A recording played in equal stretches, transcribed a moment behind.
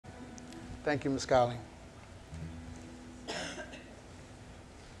Thank you, Ms. Cowley.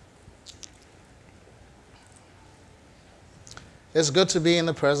 It's good to be in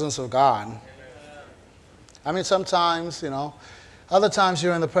the presence of God. I mean, sometimes, other times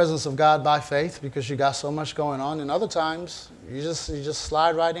you're in the presence of God by faith because you got so much going on, and other times you just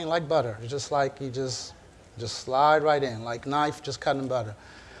slide right in like butter. It's just like you just slide right in like knife just cutting butter.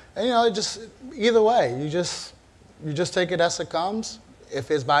 And it just either way, you just take it as it comes. If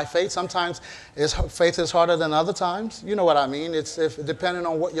it's by faith, sometimes faith is harder than other times. You know what I mean? It's depending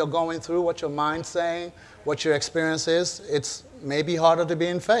on what you're going through, what your mind's saying, what your experience is. It's maybe harder to be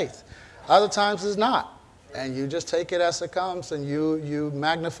in faith. Other times it's not. And you just take it as it comes, and you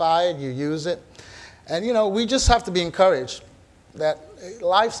magnify it, you use it. And, we just have to be encouraged that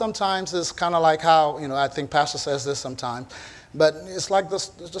life sometimes is kind of like how, I think Pastor says this sometimes, but it's like the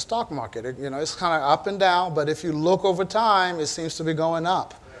stock market. It's kind of up and down, but if you look over time, it seems to be going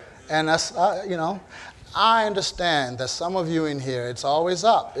up. And that's, I understand that some of you in here, it's always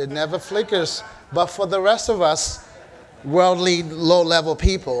up. It never flickers. But for the rest of us, worldly, low-level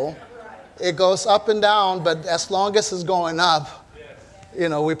people, it goes up and down, but as long as it's going up,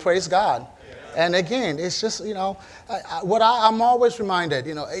 we praise God. And again, it's just, I'm always reminded,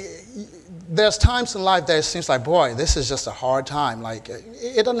 there's times in life that it seems like, boy, this is just a hard time. Like,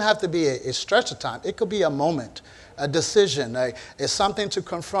 it doesn't have to be a stretch of time. It could be a moment, a decision. It's something to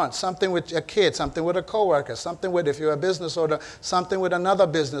confront, something with a kid, something with a coworker, something with, if you're a business owner, something with another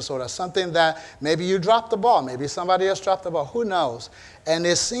business owner, something that maybe you dropped the ball, maybe somebody else dropped the ball, who knows? And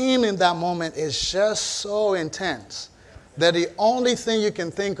it seemed in that moment is just so intense that the only thing you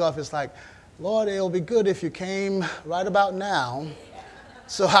can think of is like, Lord, it'll be good if you came right about now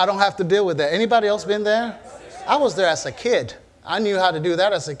so I don't have to deal with that. Anybody else been there? I was there as a kid. I knew how to do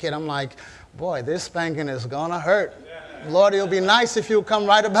that as a kid. I'm like, boy, this spanking is going to hurt. Lord, it'll be nice if you'll come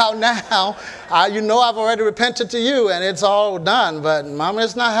right about now. I've already repented to you and it's all done, but Mama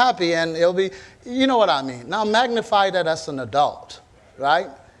is not happy and it'll be, you know what I mean. Now magnify that as an adult, right?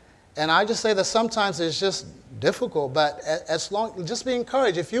 And I just say that sometimes it's just difficult, but just be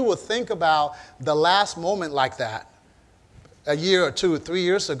encouraged. If you would think about the last moment like that, a year or 2 or 3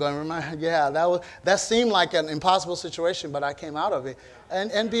 years ago, and remind, that seemed like an impossible situation, but I came out of it,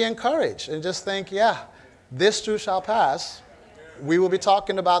 and be encouraged, and just think, this too shall pass. We will be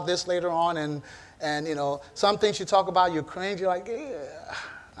talking about this later on, and some things you talk about, you cringe, you're like,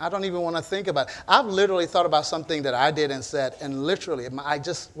 I don't even want to think about it. I've literally thought about something that I did and said, and literally, I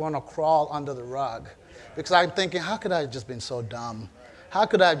just want to crawl under the rug. Because I'm thinking, how could I have just been so dumb? How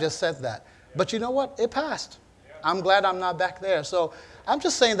could I have just said that? But you know what? It passed. I'm glad I'm not back there. So I'm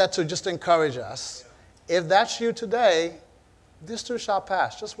just saying that to just encourage us. If that's you today, this too shall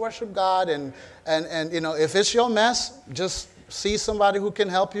pass. Just worship God. And if it's your mess, just see somebody who can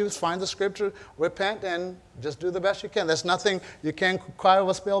help you. Find the scripture, repent, and just do the best you can. There's nothing, you can't cry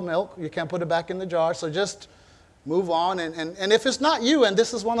over spilled milk. You can't put it back in the jar. So just move on. And if it's not you, and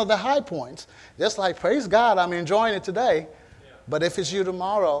this is one of the high points, just like, praise God, I'm enjoying it today. But if it's you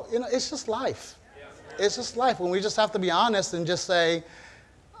tomorrow, it's just life. It's just life. When we just have to be honest and just say,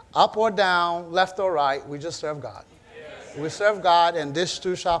 up or down, left or right, we just serve God. We serve God, and this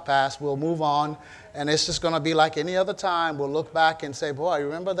too shall pass. We'll move on. And it's just going to be like any other time. We'll look back and say, boy,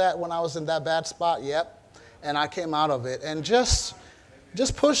 remember that when I was in that bad spot? Yep. And I came out of it. And just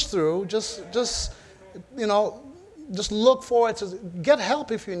push through. Just look forward to get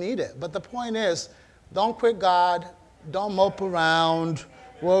help if you need it. But the point is, don't quit God. Don't mope around.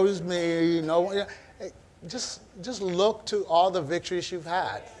 Woe is me. Just look to all the victories you've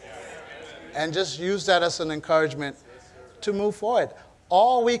had. And just use that as an encouragement to move forward.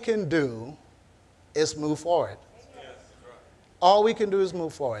 All we can do is move forward. All we can do is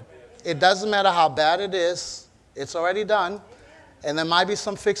move forward. It doesn't matter how bad it is. It's already done. And there might be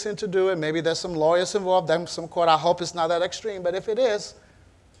some fixing to do, and maybe there's some lawyers involved, then some court. I hope it's not that extreme. But if it is,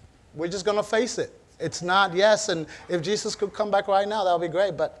 we're just going to face it. It's not, yes, and if Jesus could come back right now, that would be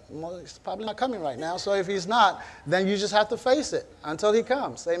great. But he's probably not coming right now. So if he's not, then you just have to face it until he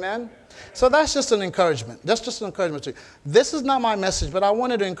comes. Amen? So that's just an encouragement. That's just an encouragement to you. This is not my message, but I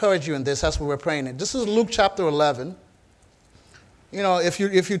wanted to encourage you in this. That's what we're praying in. This is Luke chapter 11. If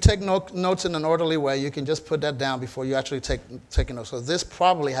you take notes in an orderly way, you can just put that down before you actually take notes. So this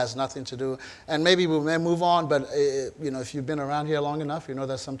probably has nothing to do, and maybe we may move on, but if you've been around here long enough, you know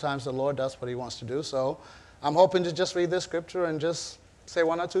that sometimes the Lord does what he wants to do. So I'm hoping to just read this scripture and just say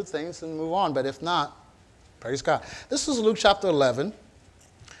one or two things and move on. But if not, praise God. This is Luke chapter 11,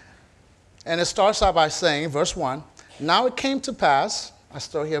 and it starts out by saying, verse 1, now it came to pass, I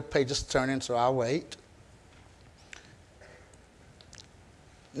still hear pages turning, so I'll wait.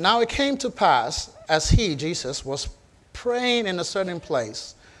 Now it came to pass, as he, Jesus, was praying in a certain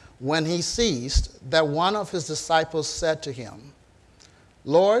place, when he ceased, that one of his disciples said to him,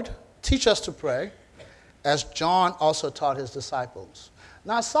 Lord, teach us to pray, as John also taught his disciples.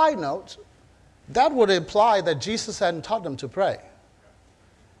 Now, side note, that would imply that Jesus hadn't taught them to pray,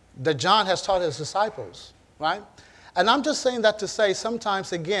 that John has taught his disciples, right? And I'm just saying that to say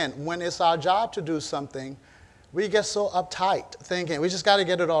sometimes, again, when it's our job to do something, we get so uptight thinking, we just got to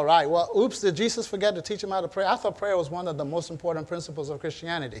get it all right. Well, oops, did Jesus forget to teach them how to pray? I thought prayer was one of the most important principles of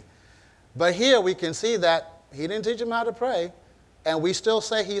Christianity. But here we can see that he didn't teach them how to pray, and we still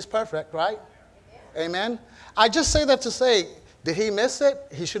say he's perfect, right? Amen? I just say that to say, did he miss it?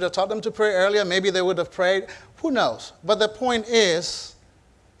 He should have taught them to pray earlier. Maybe they would have prayed. Who knows? But the point is,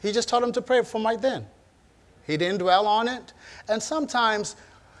 he just taught them to pray from right then. He didn't dwell on it. And sometimes,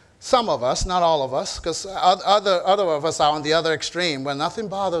 some of us, not all of us, because other of us are on the other extreme, where nothing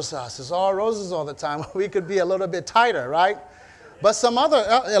bothers us. It's all roses all the time. We could be a little bit tighter, right? But some of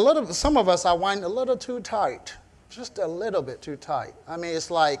us are winding a little too tight, just a little bit too tight. I mean, it's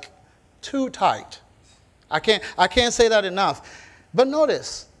like too tight. I can't say that enough. But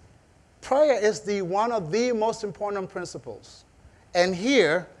notice, prayer is one of the most important principles. And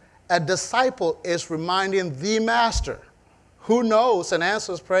here, a disciple is reminding the master, who knows and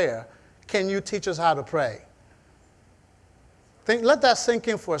answers prayer, can you teach us how to pray? Let that sink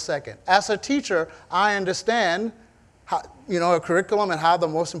in for a second. As a teacher, I understand how, a curriculum and how the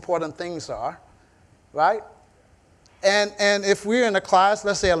most important things are, right? And if we're in a class,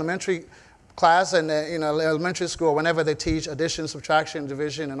 let's say elementary class and elementary school, whenever they teach addition, subtraction,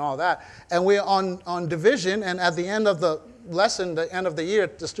 division, and all that, and we're on division, and at the end of the lesson, the end of the year,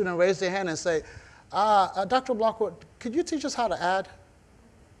 the student raise their hand and say, Dr. Ablakwa, could you teach us how to add?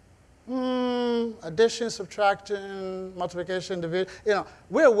 Addition, subtraction, multiplication, division.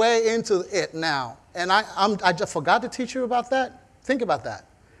 We're way into it now. And I just forgot to teach you about that. Think about that.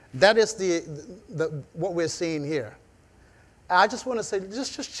 That is what we're seeing here. I just want to say,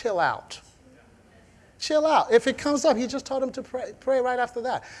 just chill out. Chill out. If it comes up, he just taught them to pray right after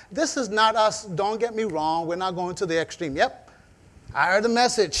that. This is not us, don't get me wrong, we're not going to the extreme. Yep, I heard the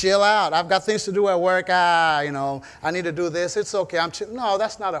message, chill out. I've got things to do at work. I need to do this. It's okay. No,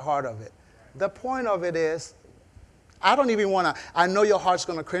 that's not the heart of it. The point of it is, I don't even want to, I know your heart's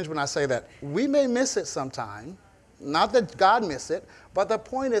going to cringe when I say that. We may miss it sometime. Not that God miss it, but the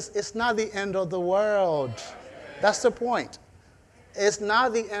point is, it's not the end of the world. That's the point. It's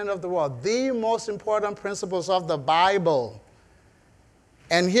not the end of the world. The most important principles of the Bible.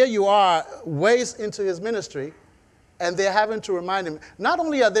 And here you are, ways into his ministry, and they're having to remind him. Not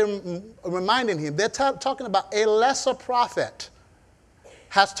only are they reminding him, they're talking about a lesser prophet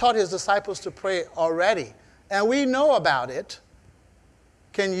has taught his disciples to pray already. And we know about it.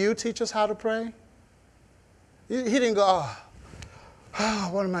 Can you teach us how to pray? He didn't go,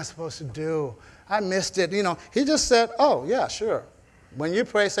 what am I supposed to do? I missed it. He just said, oh, yeah, sure. When you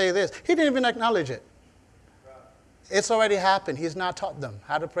pray, say this. He didn't even acknowledge it. It's already happened. He's not taught them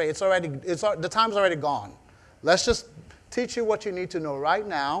how to pray. The time's already gone. Let's just teach you what you need to know right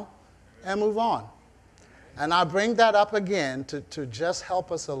now and move on. And I bring that up again to just help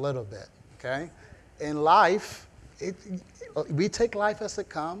us a little bit, okay? In life, we take life as it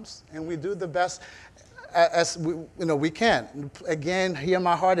comes, and we do the best as we can. Again, hear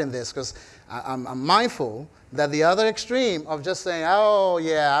my heart in this, because I'm mindful that the other extreme of just saying, oh,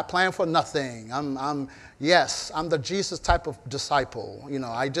 yeah, I plan for nothing. I'm the Jesus type of disciple.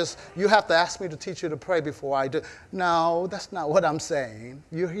 You have to ask me to teach you to pray before I do. No, that's not what I'm saying.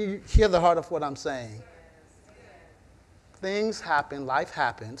 You hear the heart of what I'm saying. Things happen, life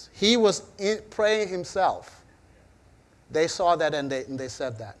happens. He was praying himself. They saw that and they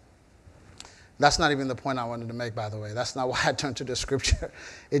said that. That's not even the point I wanted to make, by the way. That's not why I turned to the scripture.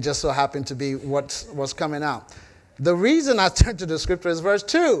 It just so happened to be what was coming out. The reason I turned to the scripture is verse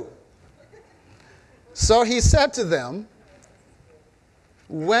 2. So he said to them,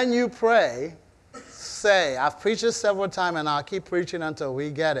 when you pray, say, I've preached this several times and I'll keep preaching until we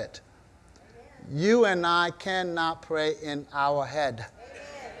get it. You and I cannot pray in our head.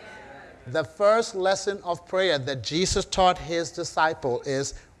 The first lesson of prayer that Jesus taught his disciple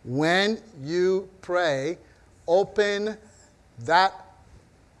is, when you pray, open that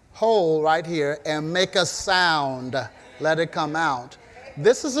hole right here and make a sound. Let it come out.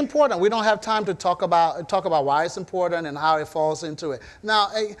 This is important. We don't have time to talk about why it's important and how it falls into it. Now,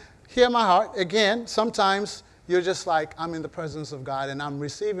 hear my heart. Again, sometimes you're just like, I'm in the presence of God and I'm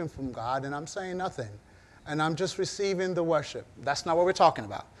receiving from God and I'm saying nothing. And I'm just receiving the worship. That's not what we're talking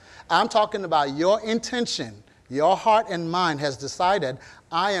about. I'm talking about your intention, Your heart and mind has decided,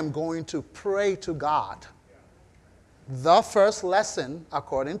 I am going to pray to God. The first lesson,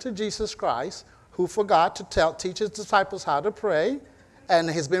 according to Jesus Christ, who forgot to teach his disciples how to pray, and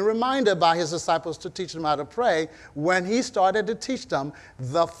he's been reminded by his disciples to teach them how to pray. When he started to teach them,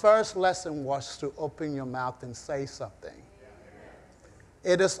 the first lesson was to open your mouth and say something.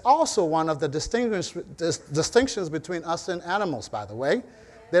 It is also one of the distinctions between us and animals, by the way.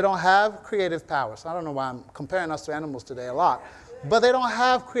 They don't have creative powers. I don't know why I'm comparing us to animals today a lot. But they don't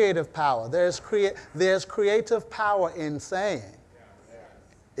have creative power. There's creative power in saying.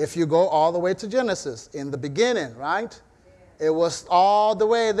 If you go all the way to Genesis, in the beginning, right? It was all the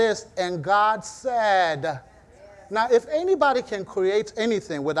way this, and God said. Now, if anybody can create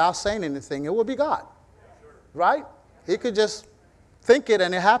anything without saying anything, it will be God, right? He could just think it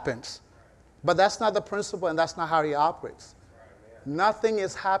and it happens. But that's not the principle, and that's not how he operates. Nothing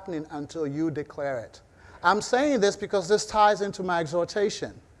is happening until you declare it. I'm saying this because this ties into my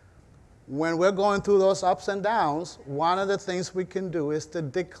exhortation. When we're going through those ups and downs, one of the things we can do is to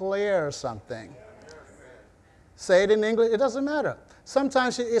declare something. Say it in English, it doesn't matter.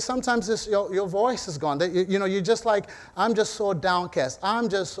 Sometimes your voice is gone. You're just like, I'm just so downcast. I'm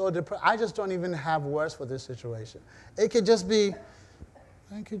just so depressed. I just don't even have words for this situation. It could just be,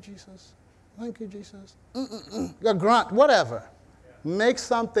 thank you, Jesus. Thank you, Jesus. A grunt, whatever. Make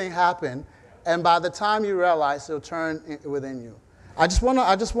something happen, and by the time you realize, it'll turn within you. I just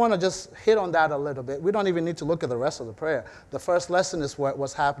want to hit on that a little bit. We don't even need to look at the rest of the prayer. The first lesson is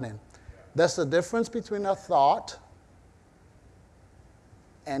what's happening. That's the difference between a thought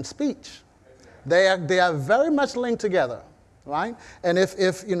and speech. They are very much linked together, right? And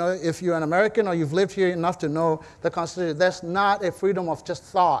if you're an American or you've lived here enough to know the Constitution, that's not a freedom of just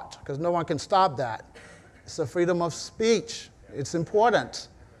thought, because no one can stop that. It's a freedom of speech. It's important.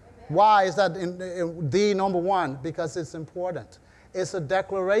 Why is that the number one? Because it's important. It's a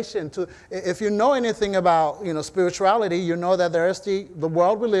declaration to, if you know anything about, spirituality, you know that there is the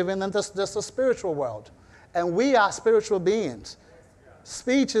world we live in, and there's the spiritual world. And we are spiritual beings.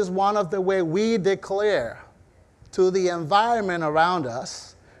 Speech is one of the way we declare to the environment around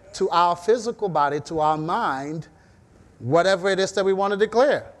us, to our physical body, to our mind, whatever it is that we want to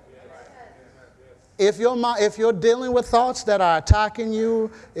declare. If you're dealing with thoughts that are attacking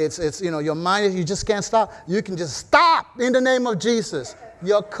you, it's your mind, you just can't stop. You can just stop in the name of Jesus.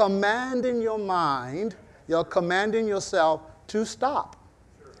 You're commanding your mind, you're commanding yourself to stop.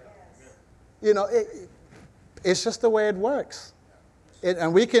 It's just the way it works.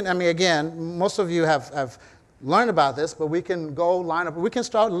 And we can, again, most of you have learned about this, but we can go line up. We can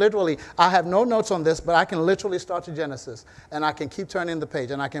start literally. I have no notes on this, but I can literally start to Genesis, and I can keep turning the page,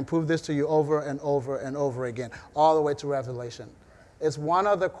 and I can prove this to you over and over and over again, all the way to Revelation. It's one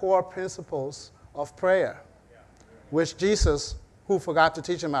of the core principles of prayer, which Jesus, who forgot to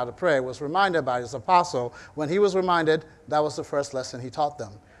teach him how to pray, was reminded by his apostle. When he was reminded, that was the first lesson he taught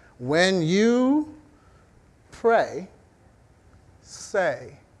them. When you pray,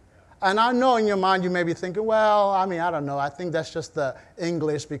 say. And I know in your mind you may be thinking, well, I don't know. I think that's just the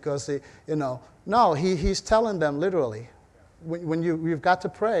English because, No, he's telling them literally. When you've got to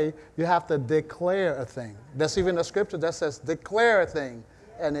pray, you have to declare a thing. There's even a scripture that says, declare a thing,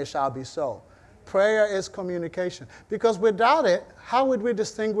 and it shall be so. Prayer is communication. Because without it, how would we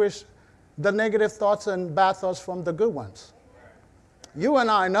distinguish the negative thoughts and bad thoughts from the good ones? You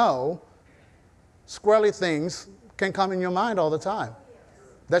and I know squirrely things can come in your mind all the time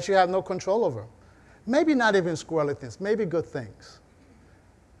that you have no control over. Maybe not even squirrely things, maybe good things.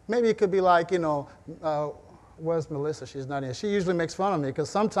 Maybe it could be like, where's Melissa? She's not here. She usually makes fun of me because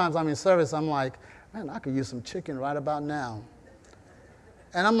sometimes I'm in service, I'm like, man, I could use some chicken right about now.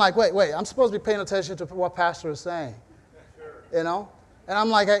 And I'm like, wait, I'm supposed to be paying attention to what pastor is saying, And I'm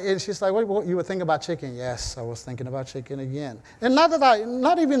like, and she's like, what, you were thinking about chicken? Yes, I was thinking about chicken again. And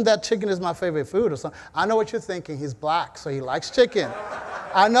not even that chicken is my favorite food or something. I know what you're thinking. He's black, so he likes chicken.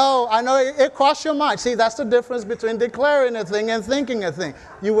 I know, it crossed your mind. See, that's the difference between declaring a thing and thinking a thing.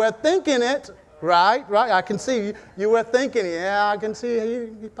 You were thinking it, right? I can see you were thinking, I can see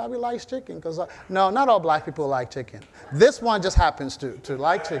he probably likes chicken. No, not all black people like chicken. This one just happens to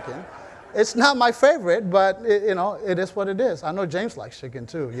like chicken. It's not my favorite, but it is what it is. I know James likes chicken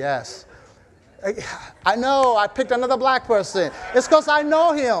too, yes. I know, I picked another black person. It's because I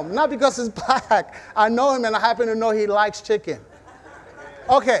know him, not because he's black. I know him and I happen to know he likes chicken.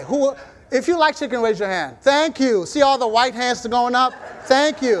 Okay, if you like chicken, raise your hand. Thank you. See all the white hands going up?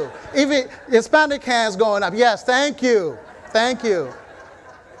 Thank you. Even Hispanic hands going up. Yes, thank you. Thank you.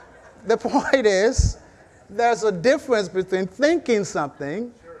 The point is, there's a difference between thinking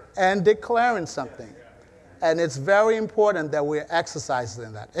something and declaring something. And it's very important that we're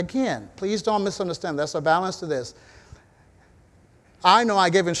exercising that. Again, please don't misunderstand. There's a balance to this. I know I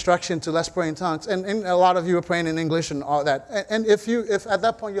gave instruction to let's pray in tongues, and a lot of you are praying in English and all that. And if at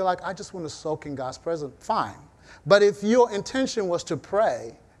that point you're like, I just want to soak in God's presence, fine. But if your intention was to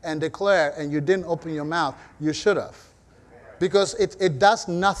pray and declare and you didn't open your mouth, you should have. Because it does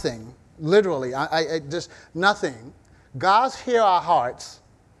nothing, literally, just nothing. God hears our hearts,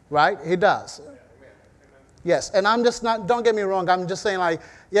 right? He does. Yes, and I'm just not, don't get me wrong, I'm just saying like,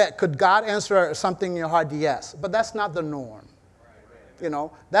 yeah, could God answer something in your heart? Yes, but that's not the norm.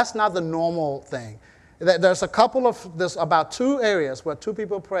 That's not the normal thing. There's about 2 areas where 2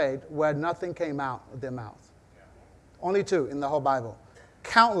 people prayed where nothing came out of their mouth. Only 2 in the whole Bible.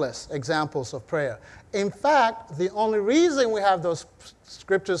 Countless examples of prayer. In fact, the only reason we have those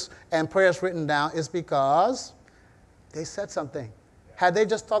scriptures and prayers written down is because they said something. Had they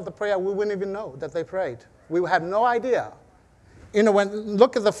just taught the prayer, we wouldn't even know that they prayed. We would have no idea.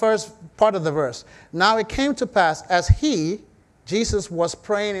 Look at the first part of the verse. Now it came to pass as Jesus was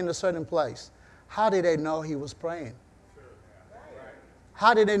praying in a certain place. How did they know he was praying?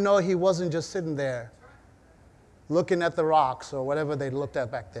 How did they know he wasn't just sitting there looking at the rocks or whatever they looked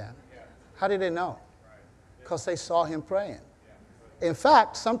at back then? How did they know? Because they saw him praying. In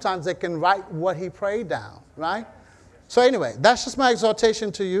fact, sometimes they can write what he prayed down, right? So anyway, that's just my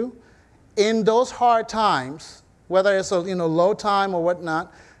exhortation to you. In those hard times, whether it's a low time or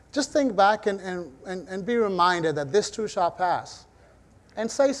whatnot, just think back and be reminded that this too shall pass. And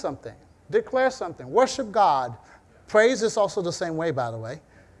say something. Declare something. Worship God. Praise is also the same way, by the way.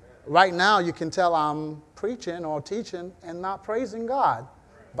 Right now, you can tell I'm preaching or teaching and not praising God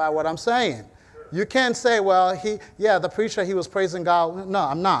by what I'm saying. You can't say, well, the preacher, he was praising God. No,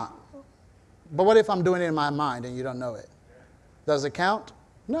 I'm not. But what if I'm doing it in my mind and you don't know it? Does it count?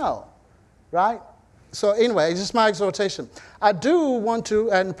 No. Right? So anyway, it's just my exhortation. I do want to,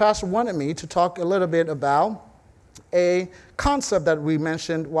 and Pastor wanted me to talk a little bit about a concept that we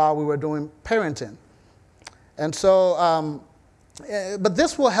mentioned while we were doing parenting. And so, but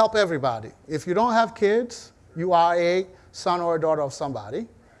this will help everybody. If you don't have kids, you are a son or a daughter of somebody.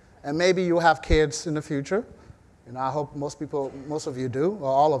 And maybe you'll have kids in the future. I hope most of you do, or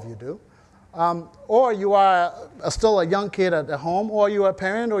all of you do. Or you are still a young kid at the home, or you are a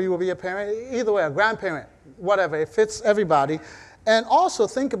parent, or you will be a parent, either way, a grandparent, whatever. It fits everybody. And also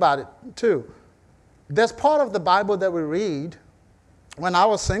think about it, too. There's part of the Bible that we read. When I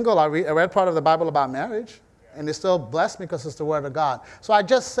was single, I read part of the Bible about marriage, and it still blessed me because it's the Word of God. So I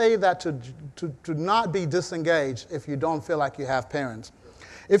just say that to not be disengaged if you don't feel like you have parents.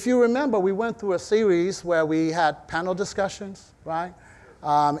 If you remember, we went through a series where we had panel discussions, right?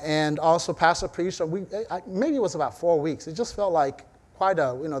 And also Pastor preached. Maybe it was about 4 weeks. It just felt like quite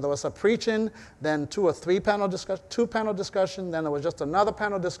there was a preaching, then 2 or 3 panel discussion, 2 panel discussion, then there was just another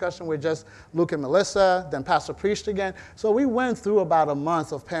panel discussion with just Luke and Melissa, then Pastor preached again. So we went through about a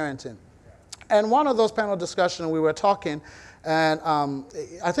month of parenting. And one of those panel discussions we were talking, and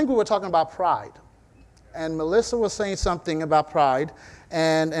I think we were talking about pride. And Melissa was saying something about pride,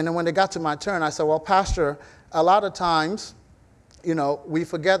 and then when it got to my turn, I said, well, Pastor, a lot of times, we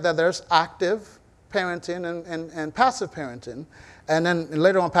forget that there's active parenting and passive parenting. And then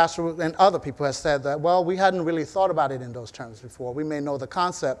later on, Pastor and other people have said that, well, we hadn't really thought about it in those terms before. We may know the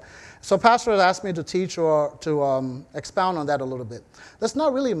concept. So Pastor has asked me to teach or to expound on that a little bit. There's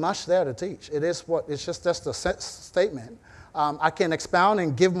not really much there to teach. It's just a statement. I can expound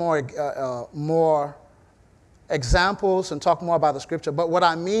and give more examples and talk more about the scripture. But what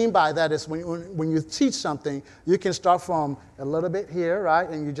I mean by that is when you teach something, you can start from a little bit here, right?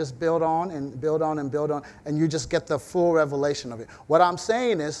 And you just build on and build on and build on, and you just get the full revelation of it. What I'm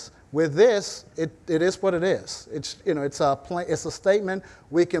saying is, with this, it is what it is. It's a statement.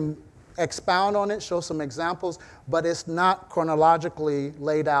 We can expound on it, show some examples, but it's not chronologically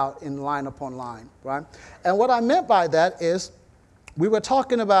laid out in line upon line, right? And what I meant by that is, we were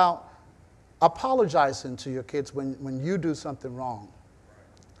talking about apologizing to your kids when you do something wrong.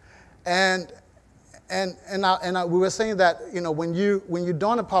 And we were saying that when you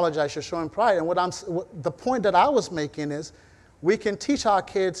don't apologize, you're showing pride. And the point that I was making is, we can teach our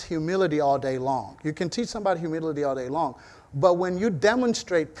kids humility all day long. You can teach somebody humility all day long, but when you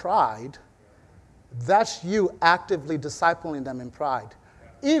demonstrate pride, that's you actively discipling them in pride.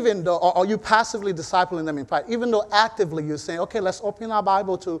 Even though, or you passively discipling them in pride, even though actively you're saying, okay, let's open our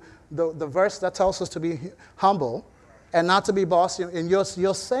Bible to the verse that tells us to be humble and not to be bossy, and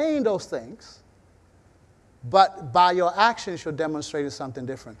you're saying those things, but by your actions you're demonstrating something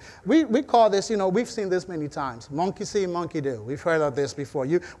different. We call this, we've seen this many times, monkey see, monkey do. We've heard of this before.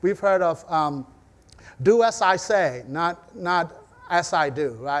 We've heard of Do as I say, not as I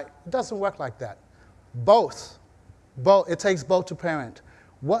do, right? It doesn't work like that. Both. It takes both to parent.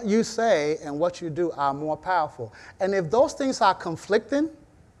 What you say and what you do are more powerful. And if those things are conflicting,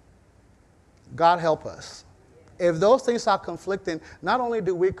 God help us. If those things are conflicting, not only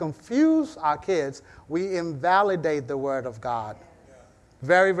do we confuse our kids, we invalidate the Word of God.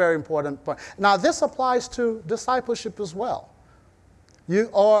 Very, very important point. Now, this applies to discipleship as well. You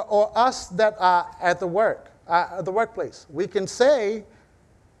or us that are at the workplace. We can say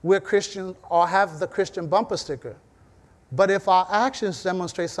we're Christian or have the Christian bumper sticker, but if our actions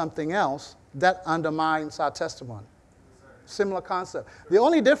demonstrate something else, that undermines our testimony. Similar concept. The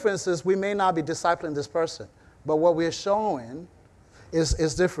only difference is we may not be discipling this person, but what we're showing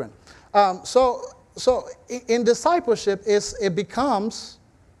is different. So in discipleship, it becomes,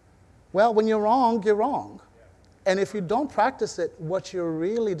 well, when you're wrong, you're wrong. And if you don't practice it, what you're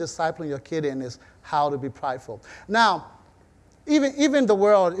really discipling your kid in is how to be prideful. Now, even the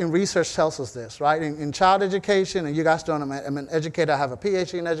world in research tells us this, right? In child education, and you guys don't know, I'm an educator. I have a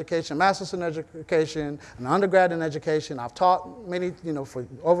PhD in education, master's in education, an undergrad in education. I've taught many, for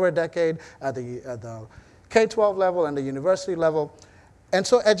over a decade at the K-12 level and the university level. And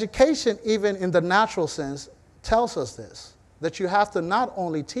so education, even in the natural sense, tells us this, that you have to not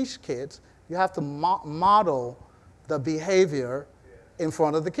only teach kids, you have to model the behavior in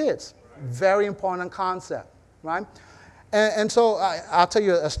front of the kids. Very important concept, right? And so I'll tell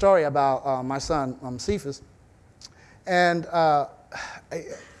you a story about my son, Cephas. And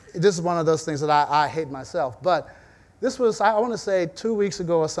this is one of those things that I hate myself. But this was, I want to say, 2 weeks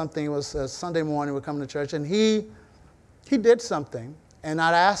ago or something. It was a Sunday morning. We're coming to church. And he did something. And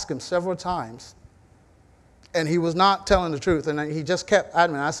I'd asked him several times. And he was not telling the truth. And he just kept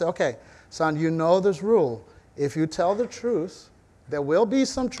adamant. I said, okay, son, you know this rule. If you tell the truth, there will be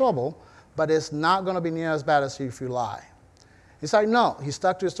some trouble, but it's not going to be near as bad as if you lie. He's like, no. He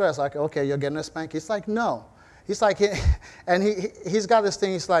stuck to his story. I was like, okay, you're getting a spank. He's like, no. He's like, and he's got this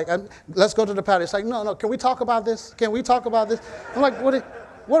thing. He's like, let's go to the patio. He's like, no, can we talk about this? Can we talk about this? I'm like, what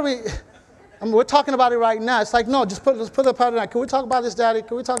are we? We're talking about it right now. It's like, no, let's put the patio down. Can we talk about this, Daddy?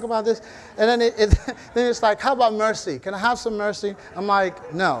 Can we talk about this? And then then it's like, how about mercy? Can I have some mercy? I'm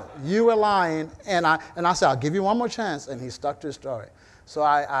like, no, you were lying. And I said, I'll give you one more chance. And he stuck to his story. So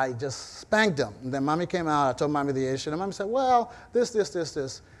I just spanked him. And then Mommy came out. I told Mommy the issue. And Mommy said, well,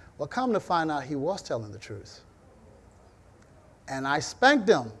 this. Well, come to find out he was telling the truth. And I spanked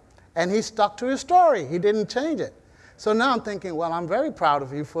him. And he stuck to his story. He didn't change it. So now I'm thinking, well, I'm very proud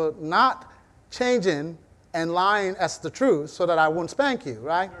of you for not changing and lying as the truth so that I wouldn't spank you,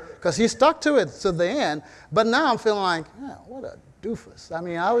 right? Because he stuck to it to the end. But now I'm feeling like, yeah, what a doofus. I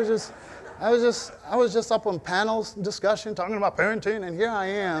mean, I was just up on panels discussion talking about parenting, and here I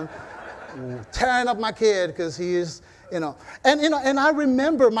am tearing up my kid because he is, and I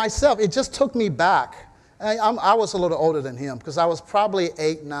remember myself. It just took me back. I was a little older than him because I was probably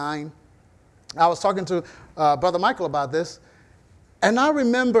 8, 9. I was talking to Brother Michael about this. And I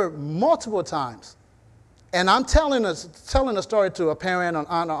remember multiple times, and I'm telling a story to a parent, an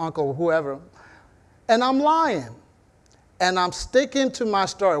aunt, or uncle, or whoever, and I'm lying, and I'm sticking to my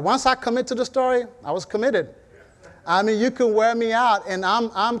story. Once I commit to the story, I was committed. I mean, you can wear me out, and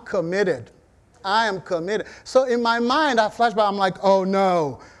I'm committed. I am committed. So in my mind, I flash back. I'm like, oh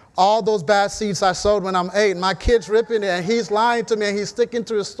no, all those bad seeds I sowed when I'm 8, my kid's ripping it, and he's lying to me, and he's sticking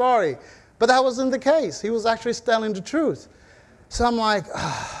to his story. But that wasn't the case. He was actually telling the truth. So I'm like,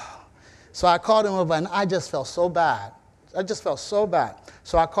 oh. So I called him over, and I just felt so bad.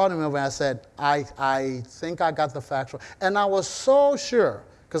 So I called him over, and I said, I think I got the facts wrong. And I was so sure,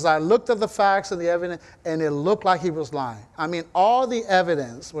 because I looked at the facts and the evidence, and it looked like he was lying. I mean, all the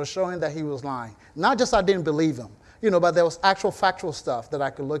evidence was showing that he was lying. Not just I didn't believe him, but there was actual factual stuff that I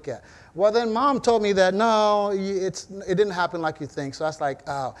could look at. Well, then Mom told me that, no, it didn't happen like you think. So I was like,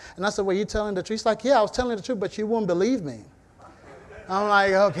 oh. And I said, well, you telling the truth? He's like, yeah, I was telling the truth, but you wouldn't believe me. I'm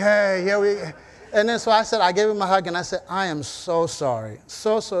like, okay, here we go. And then so I said, I gave him a hug, and I said, I am so sorry,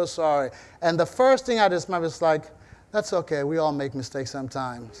 so sorry. And the first thing I just remember was like, that's okay, we all make mistakes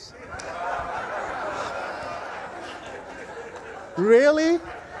sometimes. Really?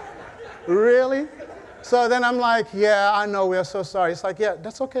 So then I'm like, yeah, I know, we're so sorry. He's like, yeah,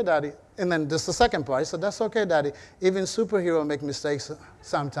 that's okay, Daddy. And then this is the second part. He said, that's okay, Daddy. Even superheroes make mistakes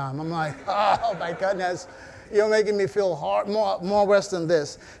sometimes. I'm like, oh, my goodness. You're making me feel hard, more worse than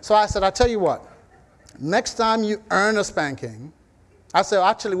this. So I said, I'll tell you what. Next time you earn a spanking, I said,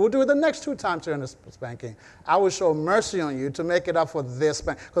 actually, we'll do it the next 2 times you earn a spanking. I will show mercy on you to make it up for this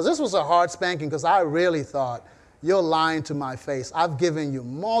spanking. Because this was a hard spanking because I really thought, you're lying to my face. I've given you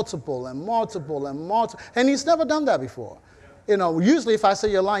multiple and multiple and multiple. And he's never done that before. You know, usually if I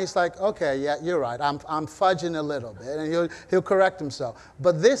say you're lying, he's like, okay, yeah, you're right. I'm fudging a little bit. And he'll correct himself.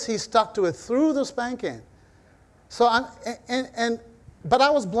 But this, he stuck to it through the spanking. So but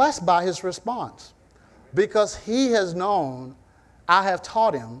I was blessed by his response, because he has known, I have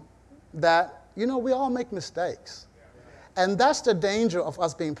taught him that, you know, we all make mistakes. And that's the danger of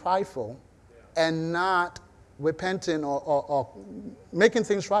us being prideful and not repenting or making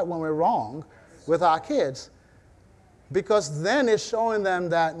things right when we're wrong with our kids. Because then it's showing them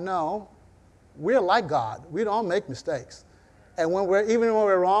that, no, we're like God. We don't make mistakes. And even when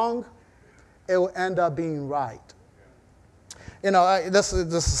we're wrong, it will end up being right. You know,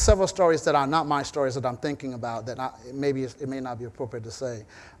 there's several stories that are not my stories that I'm thinking about that maybe it may not be appropriate to say,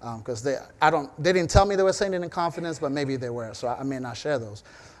 because they didn't tell me they were saying it in confidence, but maybe they were, so I may not share those.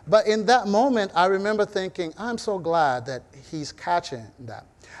 But in that moment, I remember thinking, I'm so glad that he's catching that.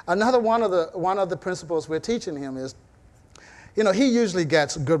 Another one of the principles we're teaching him is, you know, he usually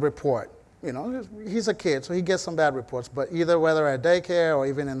gets a good report. You know, he's a kid, so he gets some bad reports, but whether at daycare or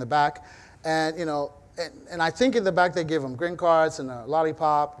even in the back, and you know. And I think in the back they give them green cards and a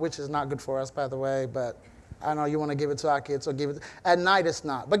lollipop, which is not good for us, by the way, but I know you want to give it to our kids, so give it. At night it's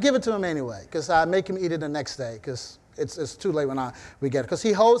not, but give it to him anyway, because I make him eat it the next day, because it's too late when we get it. Because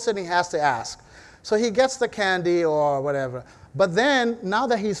he holds it and he has to ask. So he gets the candy or whatever. But then, now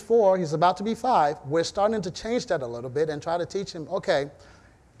that he's 4, he's about to be 5, we're starting to change that a little bit and try to teach him, okay,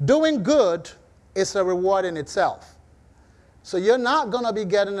 doing good is a reward in itself. So you're not going to be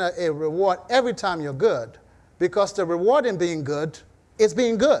getting a reward every time you're good, because the reward in being good is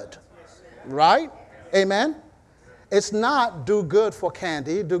being good, right? Amen? It's not do good for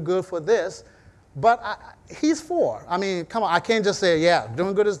candy, do good for this, but he's 4. I mean, come on, I can't just say, yeah,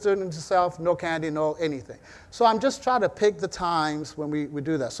 doing good is doing it yourself, no candy, no anything. So I'm just trying to pick the times when we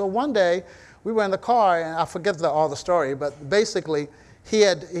do that. So one day, we were in the car, and I forget all the story, but basically,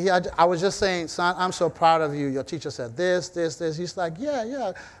 I was just saying, son, I'm so proud of you. Your teacher said this, this, this. He's like,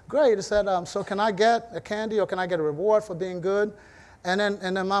 yeah, great. He said, so can I get a candy or can I get a reward for being good? And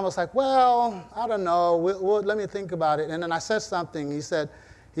then mom was like, well, I don't know. Let me think about it. And then I said something. I said,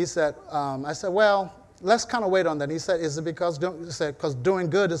 well, let's kind of wait on that. He said, is it because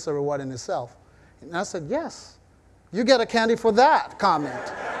doing good is a reward in itself? And I said, yes. You get a candy for that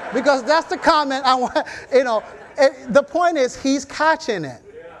comment. Because that's the comment I want, you know. The point is, he's catching it.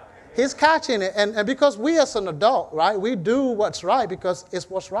 He's catching it. And because we as an adult, right, we do what's right because it's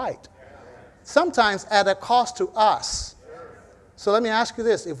what's right. Sometimes at a cost to us. So let me ask you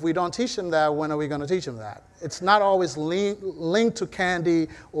this. If we don't teach him that, when are we going to teach him that? It's not always linked to candy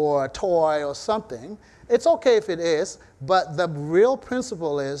or a toy or something. It's okay if it is, but the real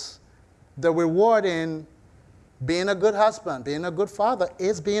principle is the reward in being a good husband, being a good father,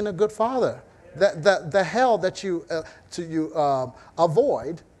 is being a good father. The hell that you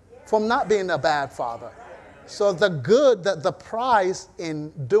avoid from not being a bad father. So the prize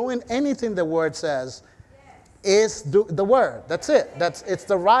in doing anything the word says is the word. That's it. It's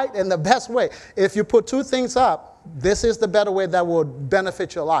the right and the best way. If you put 2 things up, this is the better way that will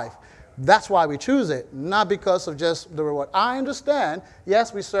benefit your life. That's why we choose it, not because of just the reward. I understand.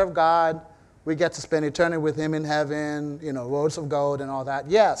 Yes, we serve God. We get to spend eternity with him in heaven, you know, roads of gold and all that.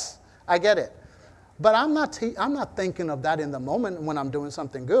 Yes, I get it. But I'm not thinking of that in the moment when I'm doing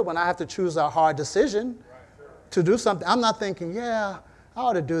something good. When I have to choose a hard decision to do something, I'm not thinking, yeah, I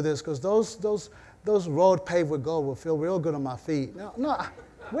ought to do this because those road paved with gold will feel real good on my feet. No,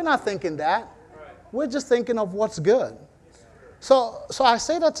 we're not thinking that. We're just thinking of what's good. So I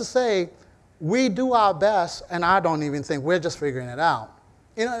say that to say we do our best, and I don't even think we're just figuring it out.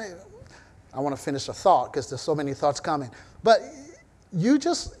 You know, I want to finish a thought because there's so many thoughts coming. But you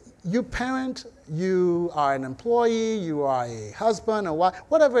parent, you are an employee, you are a husband or wife,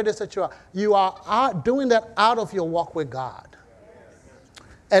 whatever it is that you are doing that out of your walk with God.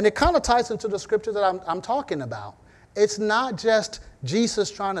 And it kind of ties into the scripture that I'm talking about. It's not just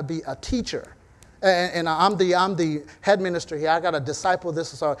Jesus trying to be a teacher. And I'm the head minister here. I got to disciple this.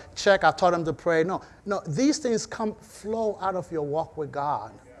 So check, I taught him to pray. No, these things flow out of your walk with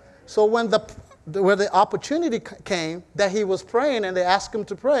God. So when the opportunity came that he was praying and they asked him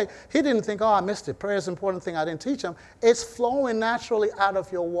to pray, he didn't think, I missed it. Prayer is an important thing I didn't teach him. It's flowing naturally out of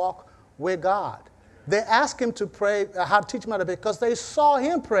your walk with God. They asked him to pray, how to teach him how to pray, because they saw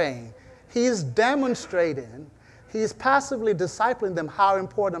him praying. He's demonstrating, he's passively discipling them how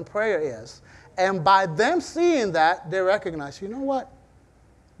important prayer is. And by them seeing that, they recognize, you know what?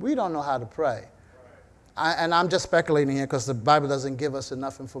 We don't know how to pray. and I'm just speculating here because the Bible doesn't give us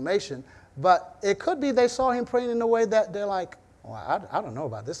enough information, but it could be they saw him praying in a way that they're like, well, I don't know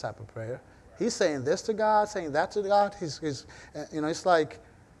about this type of prayer. He's saying this to God, saying that to God. It's like,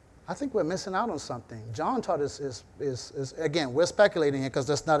 I think we're missing out on something. John taught us is again, we're speculating here because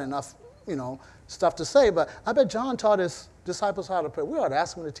there's not enough, stuff to say, but I bet John taught his disciples how to pray. We ought to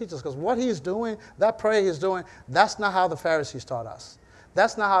ask him to teach us, because what he's doing, that prayer he's doing, that's not how the Pharisees taught us.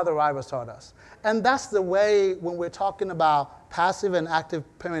 That's not how the writers taught us. And that's the way when we're talking about passive and active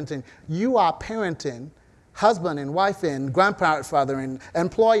parenting. You are parenting, husband and wife and grandfather and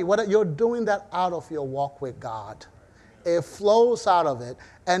employee. You're doing that out of your walk with God. It flows out of it.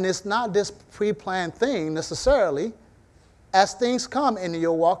 And it's not this pre-planned thing necessarily. As things come and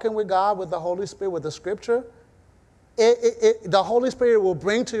you're walking with God, with the Holy Spirit, with the Scripture, the Holy Spirit will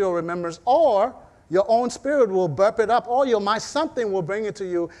bring to your remembrance, or your own spirit will burp it up, or your mind, something will bring it to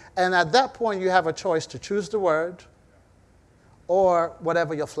you. And at that point, you have a choice to choose the word or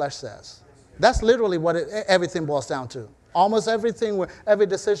whatever your flesh says. That's literally what everything boils down to. Almost everything, every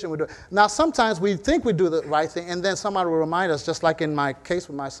decision we do. Now, sometimes we think we do the right thing, and then somebody will remind us, just like in my case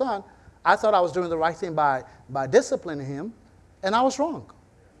with my son, I thought I was doing the right thing by disciplining him, and I was wrong.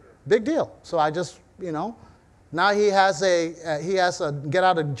 Big deal. So I just, now he has a get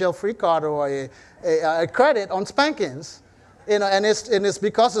out of jail free card or a credit on spankings, and it's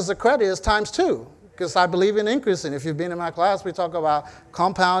because it's a credit, it's times 2. Because I believe in increasing. If you've been in my class, we talk about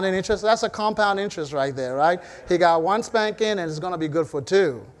compounding interest. That's a compound interest right there, right? He got 1 spanking, and it's going to be good for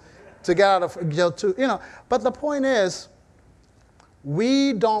 2 to get out of jail 2. But the point is,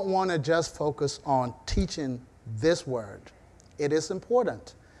 we don't want to just focus on teaching this word. It is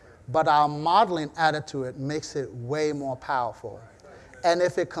important, but our modeling attitude makes it way more powerful. And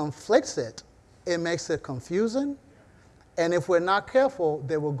if it conflicts it makes it confusing. And if we're not careful,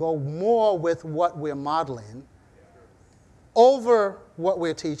 they will go more with what we're modeling over what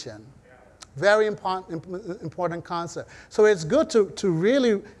we're teaching. Very important concept. So it's good to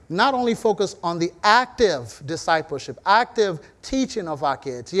really not only focus on the active discipleship, active teaching of our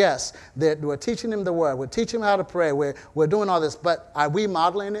kids. Yes, we're teaching them the word. We're teaching them how to pray. We're doing all this. But are we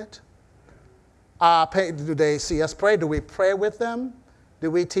modeling it? Do they see us pray? Do we pray with them? Do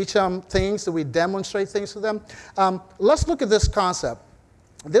we teach them things? Do we demonstrate things to them? Let's look at this concept.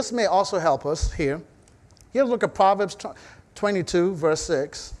 This may also help us here. Here's look at Proverbs 22, verse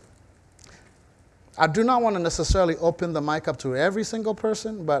 6. I do not want to necessarily open the mic up to every single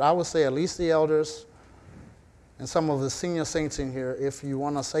person, but I would say at least the elders and some of the senior saints in here, if you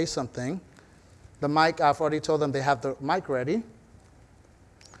want to say something. The mic, I've already told them they have the mic ready.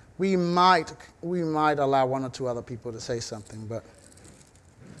 We might allow 1 or 2 other people to say something, but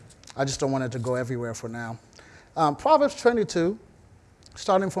I just don't want it to go everywhere for now. Proverbs 22,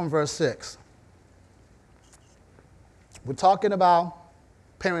 starting from verse 6. We're talking about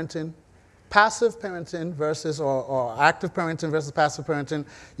parenting, passive parenting versus, or active parenting versus passive parenting.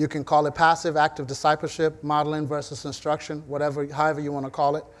 You can call it passive, active discipleship, modeling versus instruction, however you want to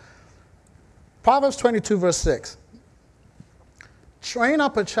call it. Proverbs 22, verse 6. Train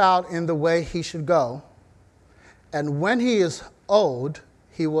up a child in the way he should go, and when he is old,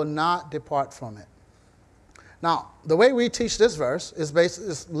 he will not depart from it. Now, the way we teach this verse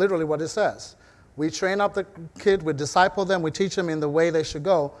is literally what it says. We train up the kid, we disciple them, we teach them in the way they should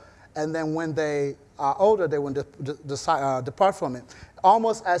go, and then when they are older, they will depart from it.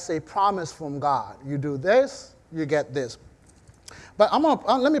 Almost as a promise from God. You do this, you get this. But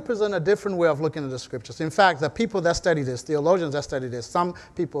let me present a different way of looking at the scriptures. In fact, the people that study this, theologians that study this, some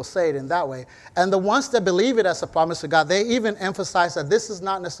people say it in that way. And the ones that believe it as a promise of God, they even emphasize that this is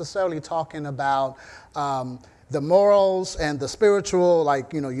not necessarily talking about the morals and the spiritual,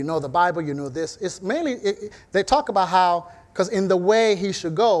 like, you know the Bible, you know this. It's mainly, they talk about how, because in the way he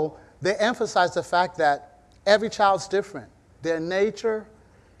should go, they emphasize the fact that every child's different. Their nature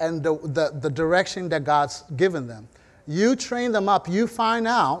and the direction that God's given them. You train them up, you find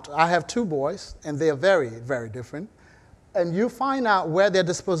out, I have 2 boys, and they're very, very different, and you find out where their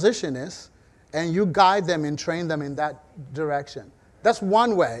disposition is, and you guide them and train them in that direction. That's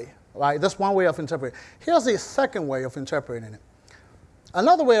one way, right? That's one way of interpreting. Here's the second way of interpreting it.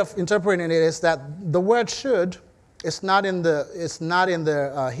 Another way of interpreting it is that the word should is not in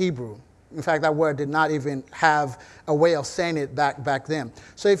the Hebrew. In fact, that word did not even have a way of saying it back then.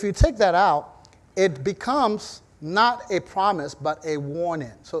 So if you take that out, it becomes not a promise, but a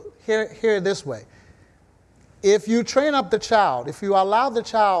warning. So hear it this way. If you train up the child, if you allow the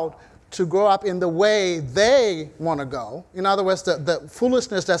child to grow up in the way they want to go, in other words, the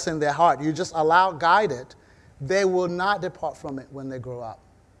foolishness that's in their heart, you just guide it, they will not depart from it when they grow up.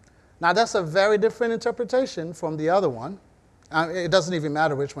 Now, that's a very different interpretation from the other one. It doesn't even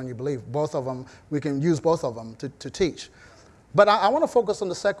matter which one you believe. Both of them, we can use both of them to teach. But I want to focus on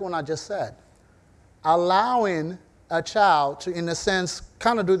the second one I just said. Allowing a child to, in a sense,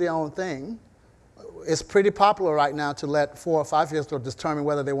 kind of do their own thing. It's pretty popular right now to let 4 or 5 years old determine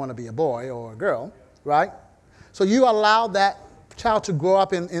whether they want to be a boy or a girl, right? So you allow that child to grow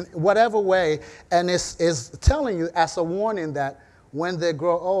up in whatever way, and it's telling you as a warning that when they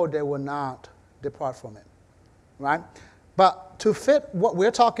grow old, they will not depart from it, right? But to fit what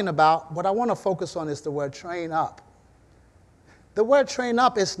we're talking about, what I want to focus on is the word train up. The word train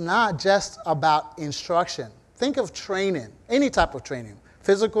up is not just about instruction. Think of training, any type of training.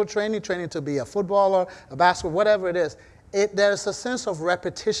 Physical training, training to be a footballer, a basketball, whatever it is. There's a sense of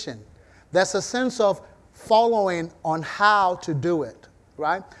repetition. There's a sense of following on how to do it,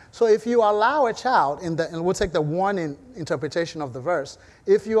 right? So if you allow a child, and we'll take the one interpretation of the verse,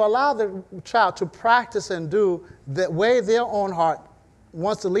 if you allow the child to practice and do the way their own heart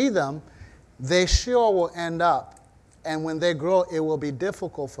wants to lead them, they sure will end up. And when they grow, it will be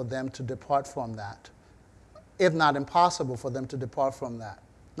difficult for them to depart from that, if not impossible for them to depart from that.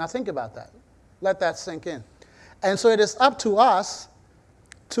 Now think about that. Let that sink in. And so it is up to us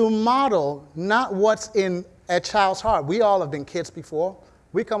to model not what's in a child's heart. We all have been kids before.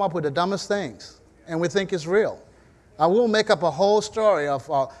 We come up with the dumbest things, and we think it's real. I will make up a whole story of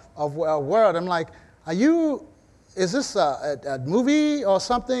a word. I'm like, is this a movie or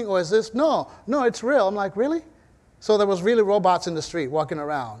something, or is this, no, it's real. I'm like, really? So there was really robots in the street walking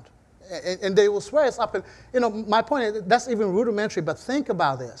around. And they will swear it's up. And, my point is, that's even rudimentary, but think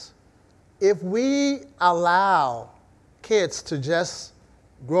about this. If we allow kids to just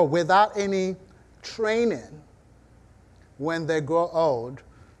grow without any training, when they grow old,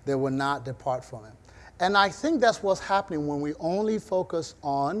 they will not depart from it. And I think that's what's happening when we only focus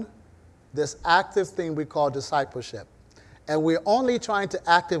on this active thing we call discipleship. And we're only trying to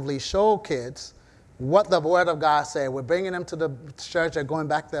actively show kids what the Word of God says. We're bringing them to the church and going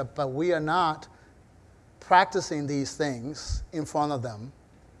back there, but we are not practicing these things in front of them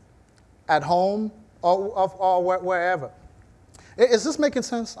at home or wherever. Is this making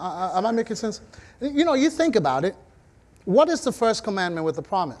sense? Am I making sense? You think about it. What is the first commandment with the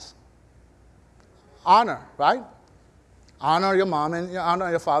promise? Honor, right? Honor your mom and honor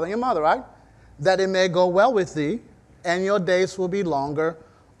your father and your mother, right? That it may go well with thee and your days will be longer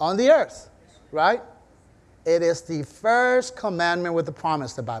on the earth, right? It is the first commandment with the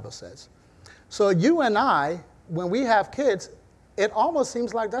promise, the Bible says. So you and I, when we have kids, it almost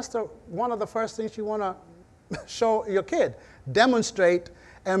seems like that's one of the first things you want to show your kid, demonstrate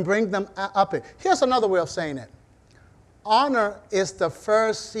and bring them up in. Here's another way of saying it. Honor is the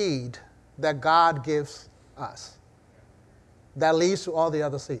first seed that God gives us that leads to all the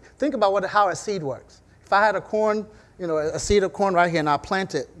other seeds. Think about how a seed works. If I had a corn, a seed of corn right here, and I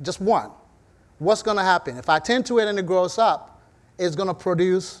plant it, just one, what's going to happen? If I tend to it and it grows up, it's going to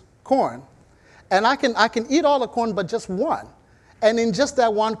produce corn. And I can eat all the corn, but just one. And in just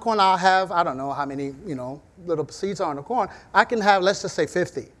that one corn, I'll have, I don't know how many, little seeds are in the corn. I can have, let's just say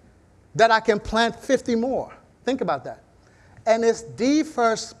 50. That I can plant 50 more. Think about that. And it's the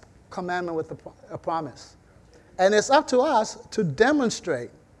first commandment with a promise. And it's up to us to demonstrate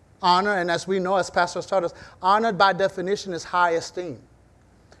honor. And as we know, as pastors taught us, honor by definition is high esteem.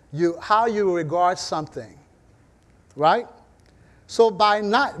 How you regard something, right? So by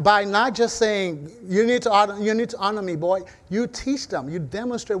not just saying, you need to honor me, boy, you teach them. You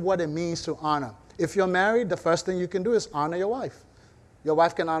demonstrate what it means to honor. If you're married, the first thing you can do is honor your wife. Your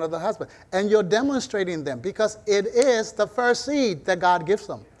wife can honor the husband. And you're demonstrating them because it is the first seed that God gives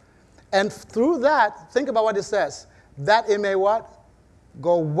them. And through that, think about what it says. That it may what?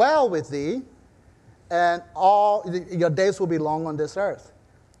 Go well with thee, and all your days will be long on this earth.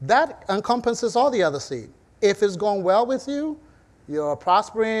 That encompasses all the other seed. If it's going well with you, you're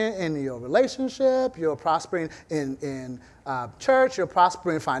prospering in your relationship, you're prospering in church, you're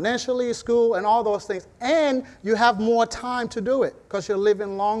prospering financially, school, and all those things. And you have more time to do it because you're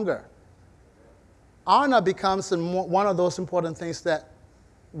living longer. Honor becomes one of those important things that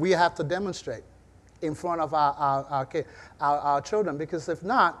we have to demonstrate in front of our children, because if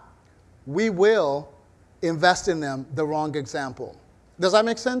not, we will invest in them the wrong example. Does that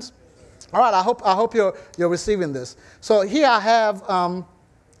make sense? All right, I hope you're receiving this. So here I have,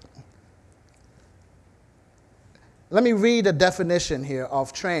 let me read a definition here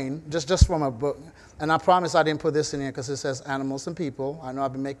of train, just from a book. And I promise I didn't put this in here because it says animals and people. I know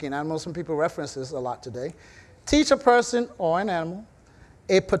I've been making animals and people references a lot today. Teach a person or an animal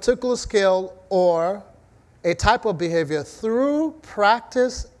a particular skill or a type of behavior through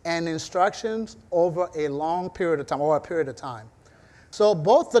practice and instructions over a long period of time or a period of time. So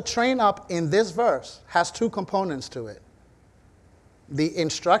both the train up in this verse has two components to it. The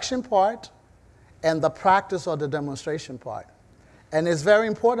instruction part and the practice or the demonstration part. And it's very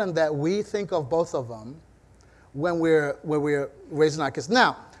important that we think of both of them when we're raising our kids.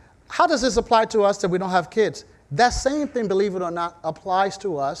 Now, how does this apply to us that we don't have kids? That same thing, believe it or not, applies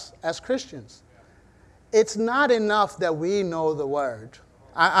to us as Christians. It's not enough that we know the word.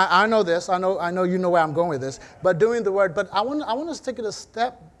 I know this. I know you know where I'm going with this. But doing the word. But I want us to take it a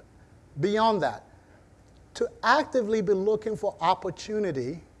step beyond that. To actively be looking for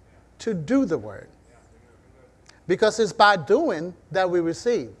opportunity to do the word. Because it's by doing that we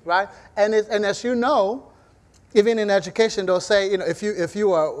receive, right? And as you know, even in education, they'll say, if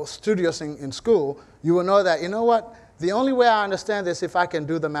you are studious in school, you will know that, you know what? The only way I understand this is if I can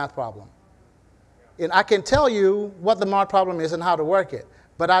do the math problem. And I can tell you what the math problem is and how to work it.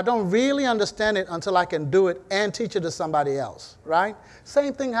 But I don't really understand it until I can do it and teach it to somebody else, right?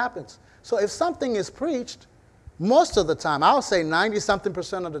 Same thing happens. So if something is preached, most of the time, I would say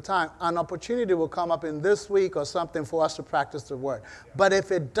 90-something% of the time, an opportunity will come up in this week or something for us to practice the word. But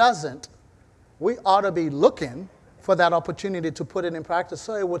if it doesn't, we ought to be looking for that opportunity to put it in practice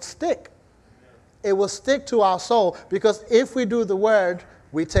so it would stick. It will stick to our soul, because if we do the word,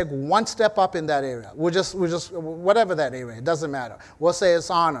 we take one step up in that area. We'll just whatever that area, it doesn't matter. We'll say it's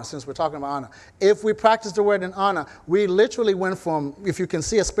honor, since we're talking about honor. If we practice the word in honor, we literally went from, if you can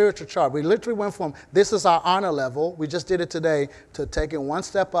see a spiritual chart, we literally went from, this is our honor level, we just did it today, to taking one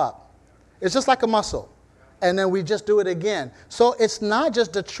step up. It's just like a muscle. And then we just do it again. So it's not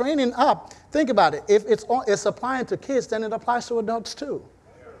just the training up. Think about it. If it's applying to kids, then it applies to adults too,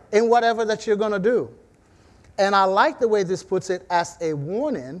 in whatever that you're going to do. And I like the way this puts it as a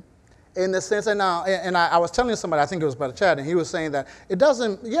warning, in the sense, I was telling somebody, I think it was Brother Chad, and he was saying that it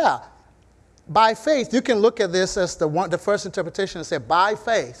doesn't, by faith, you can look at this as the first interpretation and say, by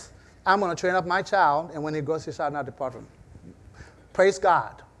faith, I'm going to train up my child, and when he goes, he shall not depart from me. Praise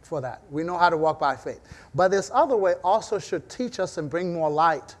God for that. We know how to walk by faith. But this other way also should teach us and bring more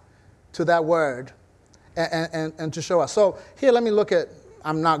light to that word and to show us. So here, let me look at,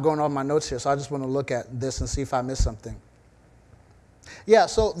 I'm not going over my notes here, so I just want to look at this and see if I missed something. Yeah,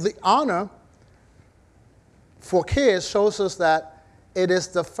 so the honor for kids shows us that it is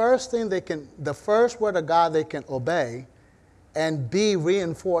the first thing the first word of God they can obey and be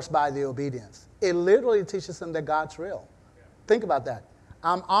reinforced by the obedience. It literally teaches them that God's real. Yeah. Think about that.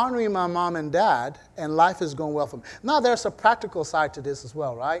 I'm honoring my mom and dad, and life is going well for me. Now, there's a practical side to this as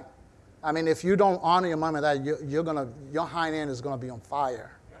well, right? I mean, if you don't honor your mom and dad, your hind end is going to be on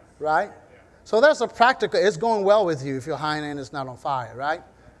fire, right? So there's a practical, it's going well with you if your hind end is not on fire, right?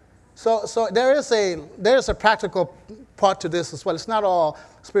 So there is a practical part to this as well. It's not all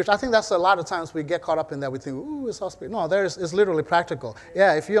spiritual. I think that's a lot of times we get caught up in that. We think, ooh, it's all spiritual. No, it's literally practical.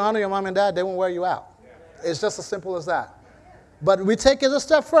 Yeah, if you honor your mom and dad, they won't wear you out. It's just as simple as that. But we take it a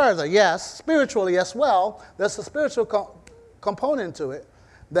step further. Yes, spiritually as well. There's a spiritual component to it.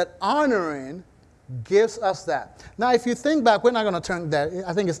 That honoring gives us that. Now, if you think back, we're not going to turn there.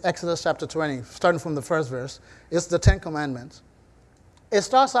 I think it's Exodus chapter 20, starting from the first verse. It's the 10 Commandments. It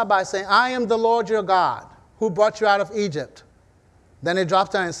starts out by saying, I am the Lord your God who brought you out of Egypt. Then it drops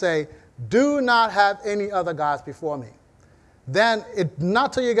down and say, do not have any other gods before me. Then,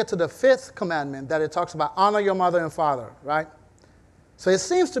 not till you get to the 5th commandment that it talks about honor your mother and father, right? So it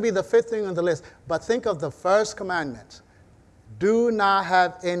seems to be the 5th thing on the list. But think of the first commandment. Do not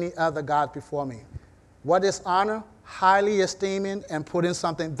have any other God before me. What is honor? Highly esteeming and putting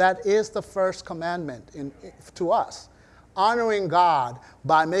something. That is the first commandment to us. Honoring God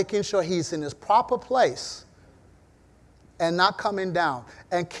by making sure he's in his proper place and not coming down.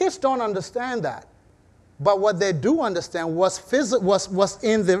 And kids don't understand that. But what they do understand, what's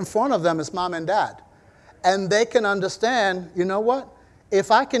in front of them is mom and dad. And they can understand, you know what?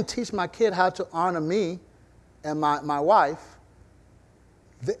 If I can teach my kid how to honor me and my wife,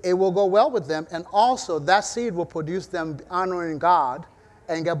 it will go well with them, and also that seed will produce them honoring God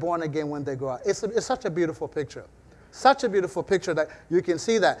and get born again when they grow up. It's such a beautiful picture. Such a beautiful picture that you can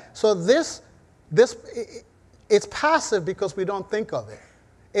see that. So it's passive because we don't think of it.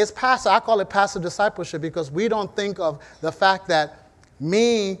 It's passive. I call it passive discipleship because we don't think of the fact that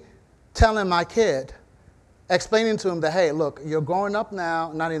me telling my kid, explaining to him that, hey, look, you're growing up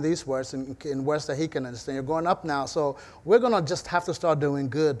now, not in these words, in words that he can understand. You're growing up now, so we're going to just have to start doing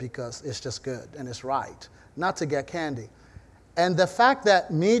good because it's just good and it's right, not to get candy. And the fact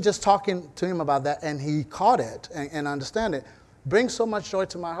that me just talking to him about that and he caught it and understand it brings so much joy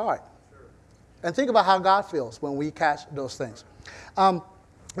to my heart. And think about how God feels when we catch those things.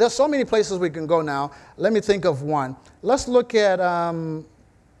 There's so many places we can go now. Let me think of one. Let's look at 1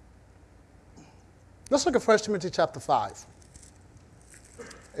 Timothy chapter 5.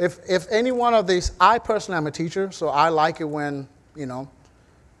 If any one of these, I personally am a teacher, so I like it when,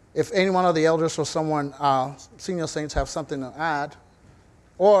 if any one of the elders or someone, senior saints have something to add,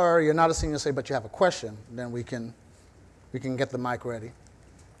 or you're not a senior saint but you have a question, then we can get the mic ready.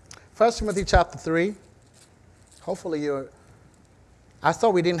 1 Timothy chapter 3. Hopefully I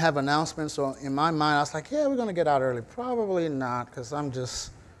thought we didn't have announcements, so in my mind I was like, yeah, we're going to get out early. Probably not, because I'm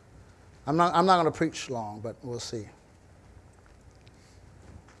not going to preach long, but we'll see.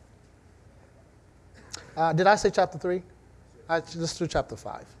 Did I say chapter 3? Let's do chapter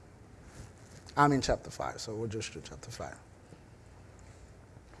 5. I'm in chapter 5, so we'll just do chapter 5.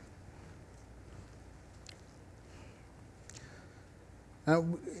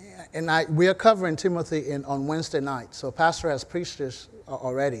 We are covering Timothy on Wednesday night, so Pastor has preached this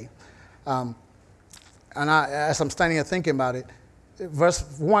already. As I'm standing here thinking about it, verse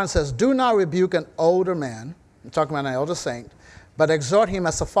 1 says, "Do not rebuke an older man," I'm talking about an elder saint, "but exhort him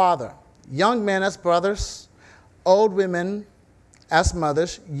as a father, young men as brothers, old women as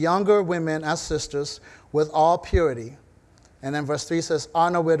mothers, younger women as sisters, with all purity." And then verse 3 says,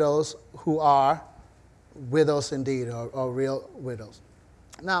 "Honor widows who are widows indeed," or real widows.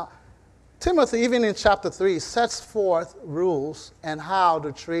 Now, Timothy, even in chapter 3, sets forth rules and how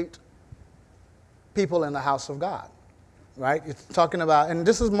to treat people in the house of God, right? It's talking about, and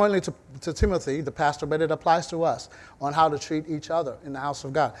this is more only to Timothy, the pastor, but it applies to us on how to treat each other in the house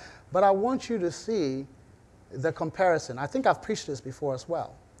of God. But I want you to see the comparison. I think I've preached this before as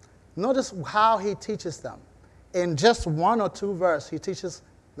well. Notice how he teaches them. In just 1 or 2 verses, he teaches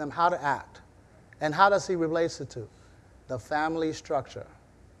them how to act. And how does he relate it to? The family structure.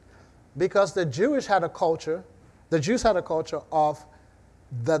 Because the Jews had a culture of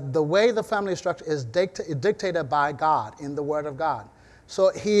the way the family structure is dictated by God in the Word of God. So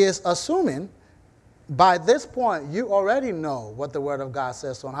he is assuming by this point you already know what the Word of God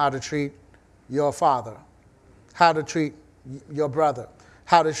says on how to treat your father, how to treat your brother,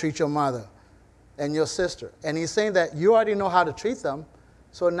 how to treat your mother and your sister. And he's saying that you already know how to treat them.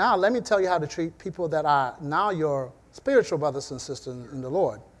 So now let me tell you how to treat people that are now your spiritual brothers and sisters in the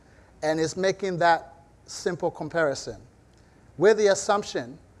Lord. And it's making that simple comparison with the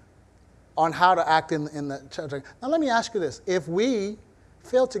assumption on how to act in the church. Now let me ask you this. If we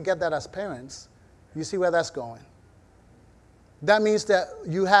fail to get that as parents, you see where that's going. That means that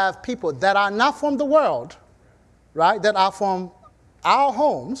you have people that are not from the world, right, that are from our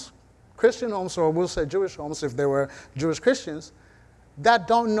homes, Christian homes, or we'll say Jewish homes if they were Jewish Christians, that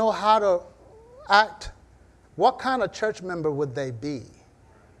don't know how to act. What kind of church member would they be?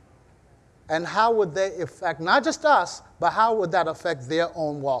 And how would they affect, not just us, but how would that affect their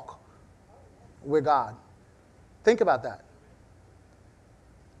own walk with God? Think about that.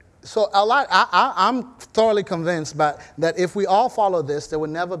 So I'm thoroughly convinced that if we all follow this, there would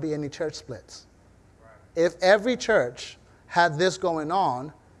never be any church splits. If every church had this going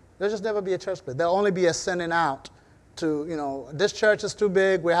on, there'll just never be a church split. There'll only be a sending out to, this church is too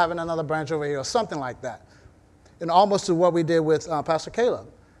big, we're having another branch over here, or something like that. And almost to what we did with Pastor Caleb.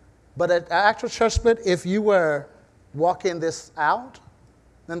 But an actual church split, if you were walking this out,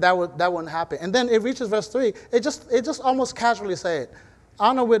 then that wouldn't happen. And then it reaches verse 3. It just almost casually say it.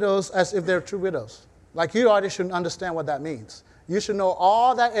 Honor widows as if they're true widows. Like you already should understand what that means. You should know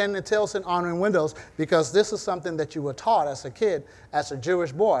all that entails in honoring widows, because this is something that you were taught as a kid, as a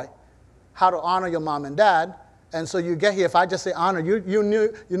Jewish boy, how to honor your mom and dad. And so you get here, if I just say honor,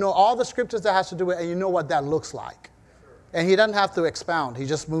 you know all the scriptures that has to do with it, and you know what that looks like. And he doesn't have to expound. He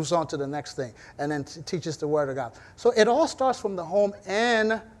just moves on to the next thing and then teaches the Word of God. So it all starts from the home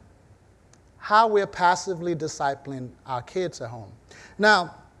and how we're passively discipling our kids at home.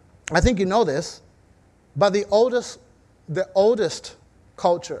 Now, I think you know this, but the oldest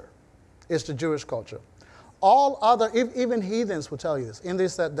culture is the Jewish culture. All other, even heathens will tell you this. In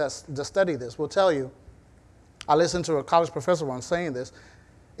this, that study this, will tell you, I listened to a college professor once saying this,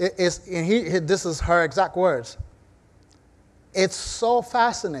 this is her exact words. It's so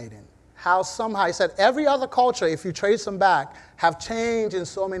fascinating how somehow, he said, every other culture, if you trace them back, have changed in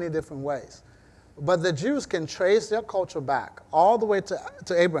so many different ways. But the Jews can trace their culture back all the way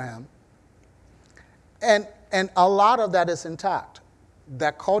to Abraham. And a lot of that is intact.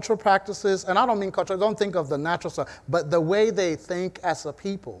 That cultural practices, and I don't mean culture, don't think of the natural stuff, but the way they think as a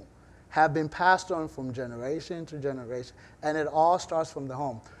people have been passed on from generation to generation. And it all starts from the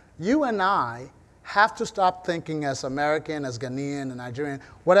home. You and I have to stop thinking as American, as Ghanaian, and Nigerian,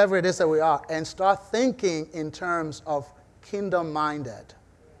 whatever it is that we are, and start thinking in terms of kingdom-minded.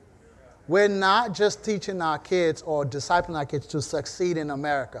 We're not just teaching our kids or discipling our kids to succeed in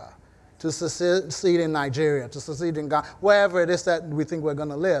America, to succeed in Nigeria, to succeed in Ghana, wherever it is that we think we're going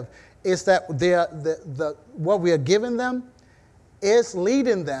to live. It's that what we are giving them is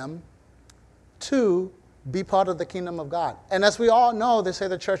leading them to be part of the kingdom of God. And as we all know, they say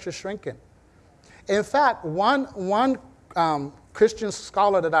the church is shrinking. In fact, one Christian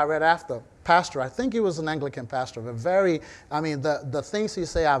scholar that I read after, pastor, I think he was an Anglican pastor, but the things he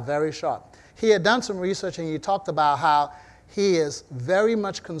say are very sharp. He had done some research and he talked about how he is very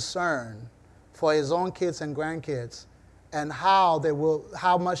much concerned for his own kids and grandkids and how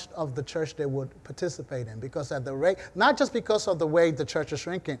much of the church they would participate in. Because at the rate, not just because of the way the church is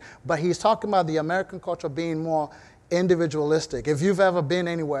shrinking, but he's talking about the American culture being more individualistic. If you've ever been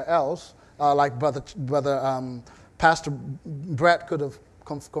anywhere else, like Pastor Brett could have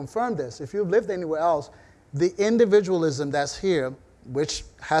confirmed this. If you've lived anywhere else, the individualism that's here, which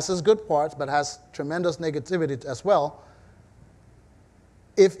has its good parts, but has tremendous negativity as well,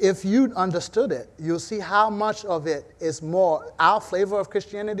 if you understood it, you'll see how much of it is more, our flavor of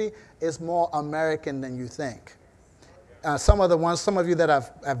Christianity is more American than you think. Some of you that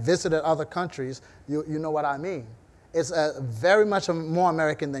have visited other countries, you know what I mean. It's very much more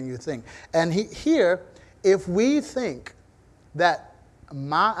American than you think. And here, if we think that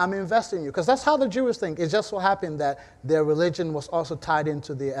I'm investing in you, because that's how the Jews think. It just so happened that their religion was also tied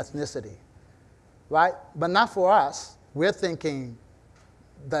into their ethnicity, right? But not for us. We're thinking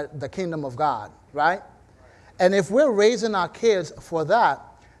the kingdom of God, right? And if we're raising our kids for that,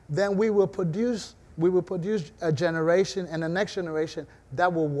 then we will produce a generation and a next generation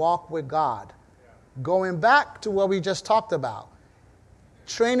that will walk with God. Going back to what we just talked about,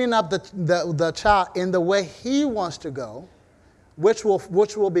 training up the child in the way he wants to go, which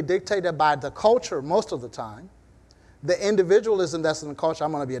will be dictated by the culture most of the time, the individualism that's in the culture.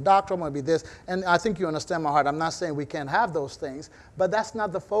 I'm going to be a doctor, I'm going to be this, and I think you understand my heart. I'm not saying we can't have those things, but that's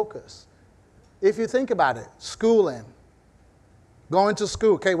not the focus. If you think about it, schooling, going to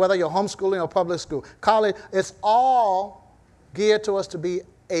school, okay, whether you're homeschooling or public school, college, it's all geared towards to be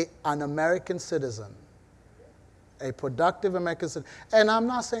an American citizen, a productive American citizen. And I'm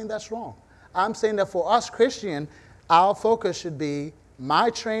not saying that's wrong. I'm saying that for us Christian, our focus should be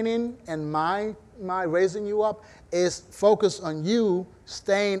my training and my raising you up is focused on you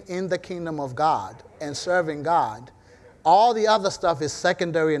staying in the kingdom of God and serving God. All the other stuff is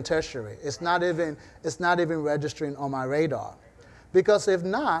secondary and tertiary. It's not even registering on my radar. Because if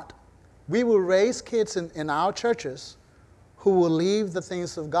not, we will raise kids in our churches who will leave the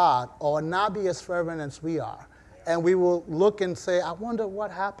things of God or not be as fervent as we are. And we will look and say, I wonder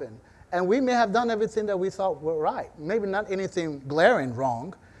what happened. And we may have done everything that we thought were right. Maybe not anything glaring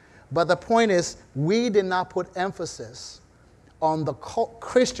wrong. But the point is, we did not put emphasis on the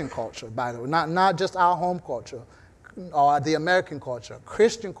Christian culture, by the way, not just our home culture or the American culture,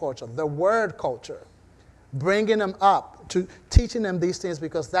 Christian culture, the word culture, bringing them up to teaching them these things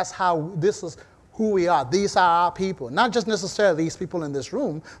because this is who we are. These are our people. Not just necessarily these people in this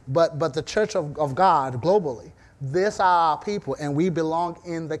room, but the church of God globally. These are our people, and we belong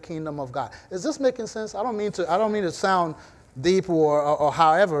in the kingdom of God. Is this making sense? I don't mean to sound deep or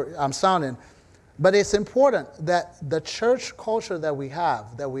however I'm sounding, but it's important that the church culture that we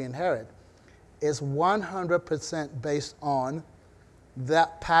have, that we inherit, is 100% based on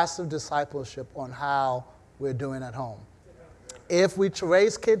that passive discipleship on how we're doing at home. If we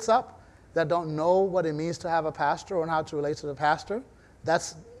raise kids up that don't know what it means to have a pastor or how to relate to the pastor,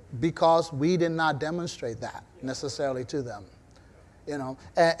 that's because we did not demonstrate that necessarily to them.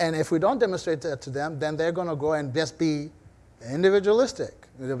 And if we don't demonstrate that to them, then they're going to go and just be individualistic.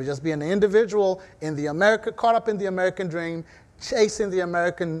 They'll just be an individual caught up in the American dream, chasing the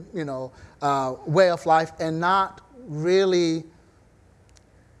American, way of life, and not really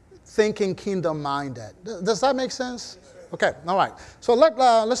thinking kingdom-minded. Does that make sense? Okay, all right. So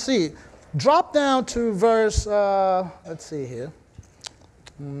let's see. Drop down to verse, let's see here.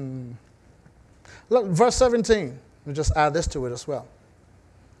 Look, verse 17. We'll just add this to it as well.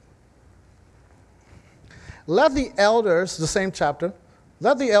 Let the elders, the same chapter,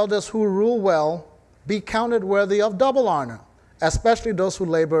 let the elders who rule well be counted worthy of double honor, especially those who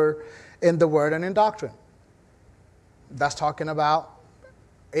labor in the word and in doctrine. That's talking about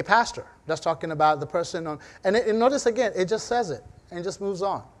a pastor. That's talking about the person and notice again, it just says it and just moves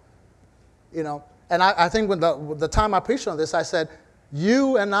on. And I think when the time I preached on this, I said,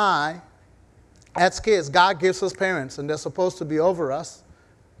 you and I, as kids, God gives us parents, and they're supposed to be over us.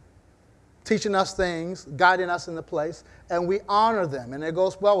 teaching us things, guiding us in the place, and we honor them, and it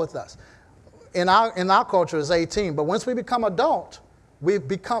goes well with us. In our culture, it's 18, but once we become adult, we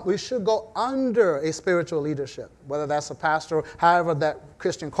should go under a spiritual leadership, whether that's a pastor, however that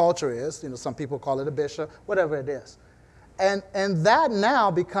Christian culture is. Some people call it a bishop, whatever it is. And that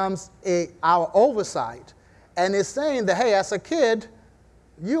now becomes our oversight. And it's saying that, hey, as a kid,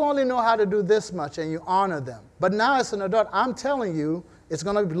 you only know how to do this much, and you honor them. But now as an adult, I'm telling you, it's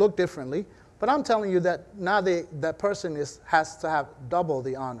going to look differently, but I'm telling you that now that person has to have double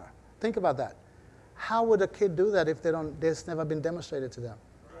the honor. Think about that. How would a kid do that if it's never been demonstrated to them?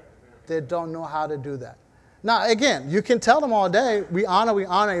 They don't know how to do that. Now, again, you can tell them all day, we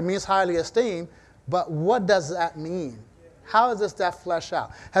honor, it means highly esteemed, but what does that mean? How does that flesh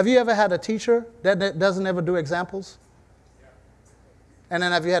out? Have you ever had a teacher that doesn't ever do examples? And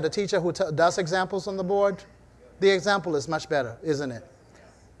then have you had a teacher who does examples on the board? The example is much better, isn't it?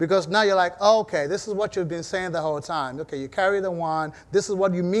 Because now you're like, oh, okay, this is what you've been saying the whole time. Okay, you carry the one. This is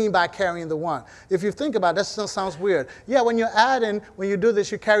what you mean by carrying the one. If you think about it, that still sounds weird. Yeah, when you're adding, when you do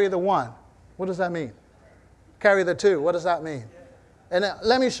this, you carry the one. What does that mean? Carry the two. What does that mean? And then,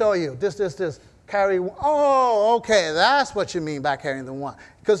 let me show you. This. Carry one. Oh, okay, that's what you mean by carrying the one.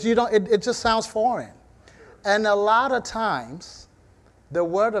 Because it just sounds foreign. And a lot of times, the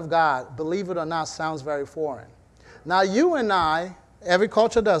Word of God, believe it or not, sounds very foreign. Now, you and I, every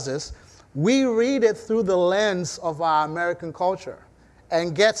culture does this, we read it through the lens of our American culture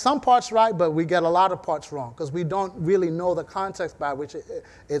and get some parts right, but we get a lot of parts wrong because we don't really know the context by which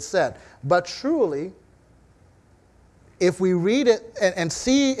it's said. But truly, if we read it and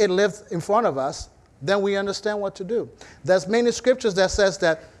see it lived in front of us, then we understand what to do. There's many scriptures that says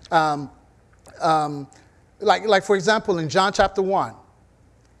that, like for example, in John chapter 1,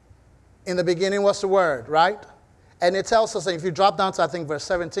 in the beginning was the Word, right? And it tells us, if you drop down to, I think, verse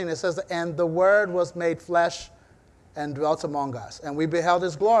 17, it says, and the Word was made flesh and dwelt among us. And we beheld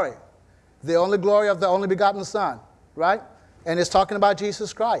His glory, the only glory of the only begotten Son, right? And it's talking about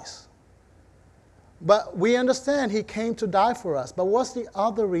Jesus Christ. But we understand He came to die for us. But what's the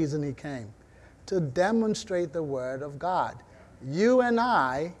other reason He came? To demonstrate the Word of God. You and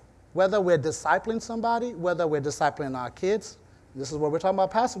I, whether we're discipling somebody, whether we're discipling our kids, this is what we're talking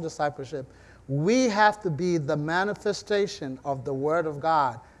about, passive discipleship, we have to be the manifestation of the Word of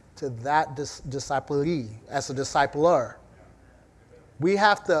God to that disciplee, as a discipler. We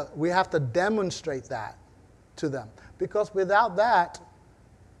have to demonstrate that to them. Because without that,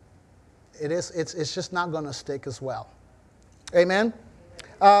 it's just not going to stick as well. Amen?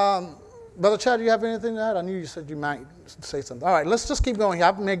 Brother Chad, do you have anything to add? I knew you said you might say something. All right, let's just keep going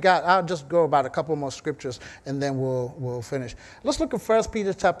here. I'll just go about a couple more scriptures, and then we'll finish. Let's look at 1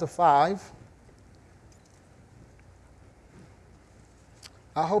 Peter chapter 5.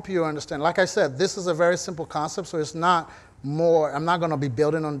 I hope you understand. Like I said, this is a very simple concept, so it's not more. I'm not going to be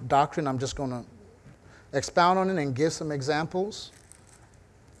building on doctrine. I'm just going to expound on it and give some examples.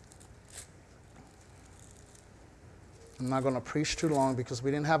 I'm not going to preach too long because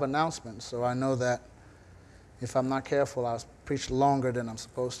we didn't have announcements, so I know that if I'm not careful, I'll preach longer than I'm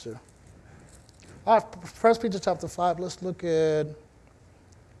supposed to. All right, 1 Peter chapter 5, let's look at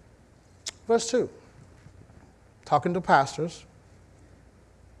verse 2. Talking to pastors.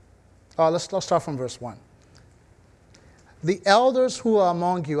 Let's start from verse 1. The elders who are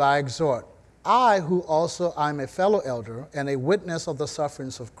among you I exhort, I who also am a fellow elder and a witness of the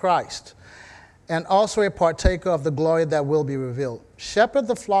sufferings of Christ, and also a partaker of the glory that will be revealed. Shepherd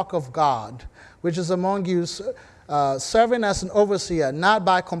the flock of God, which is among you, serving as an overseer, not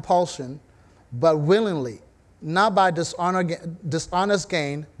by compulsion, but willingly, not by dishonest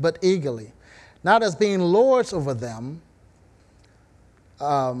gain, but eagerly, not as being lords over them,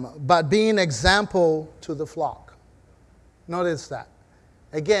 but being example to the flock. Notice that.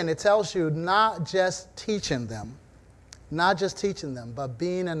 Again, it tells you not just teaching them, but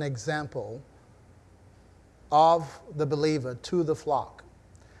being an example of the believer to the flock.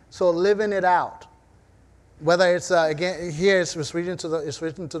 So living it out. Whether it's, again, here it's written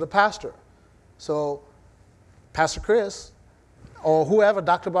to the pastor. So Pastor Chris or whoever,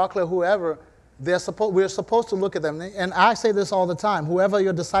 Dr. Barclay, whoever, we're supposed to look at them. And I say this all the time, whoever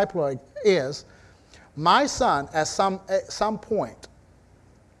your discipler is, my son at some point,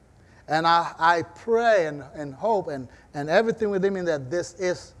 and I pray and hope and everything within me that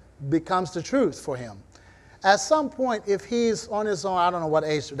this becomes the truth for him. At some point, if he's on his own, I don't know what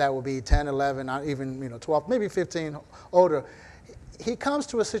age that will be, 10, 11, not even 12, maybe 15, older, he comes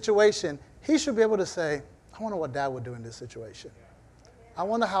to a situation, he should be able to say, I wonder what Dad would do in this situation. I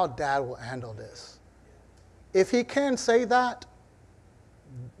wonder how Dad will handle this. If he can say that,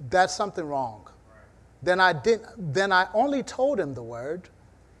 that's something wrong. Then I only told him the word.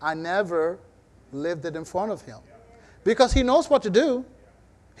 I never lived it in front of him. Because he knows what to do.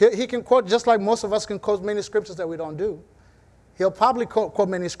 He can quote, just like most of us can quote many scriptures that we don't do. He'll probably quote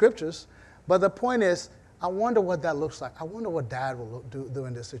many scriptures. But the point is, I wonder what that looks like. I wonder what Dad will do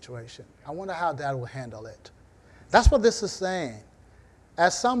in this situation. I wonder how Dad will handle it. That's what this is saying.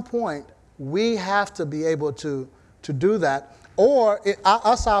 At some point, we have to be able to do that. Or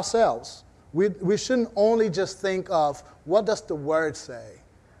us ourselves. We shouldn't only just think of, what does the word say?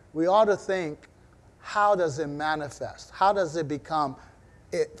 We ought to think, how does it manifest? How does it become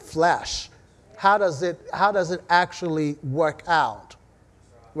flesh? How does it actually work out?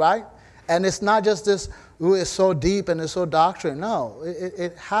 Right? And it's not just this, ooh, it's so deep and it's so doctrine. No,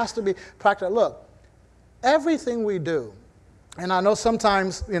 it has to be practical. Look, everything we do, and I know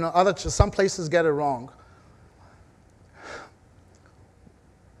sometimes, some places get it wrong.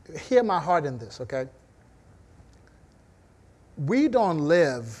 Hear my heart in this, okay? We don't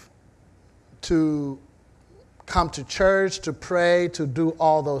live to come to church, to pray, to do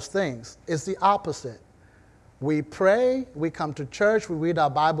all those things. It's the opposite. We pray, we come to church, we read our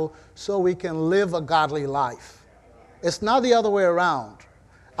Bible so we can live a godly life. It's not the other way around.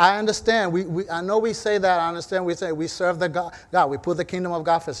 I understand. I know we say that. I understand we say we serve the God. We put the kingdom of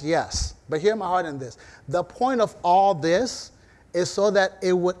God first. Yes. But hear my heart in this. The point of all this is so that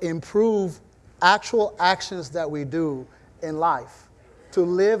it would improve actual actions that we do in life, to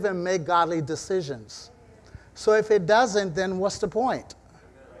live and make godly decisions. So if it doesn't, then what's the point?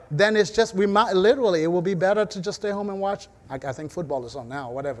 Then it's just, it will be better to just stay home and watch. I think football is on now,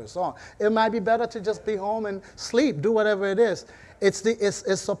 whatever it's on. It might be better to just be home and sleep, do whatever it is.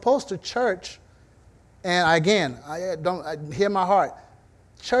 It's supposed to church, and again, hear my heart.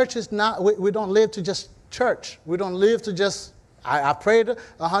 Church is not, we don't live to just church. We don't live to just, I prayed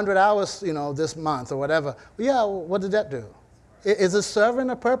 100 hours, this month or whatever. Yeah, what did that do? Is it serving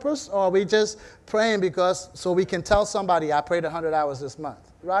a purpose, or are we just praying so we can tell somebody I prayed 100 hours this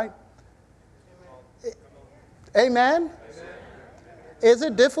month, right? Amen? Amen? Is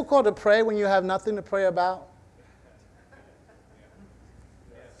it difficult to pray when you have nothing to pray about?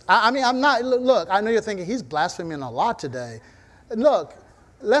 I'm not, look, I know you're thinking he's blaspheming a lot today. Look,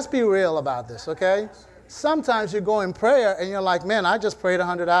 let's be real about this, okay? Sometimes you go in prayer and you're like, man, I just prayed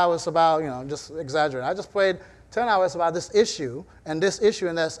 100 hours about, just exaggerating. I just prayed 10 hours about this issue and this issue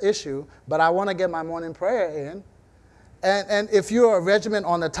and that issue, but I want to get my morning prayer in. And if you're a regiment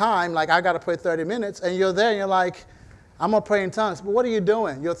on the time, like I got to pray 30 minutes, and you're there and you're like, I'm going to pray in tongues. But what are you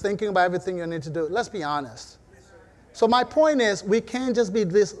doing? You're thinking about everything you need to do. Let's be honest. So my point is, we can't just be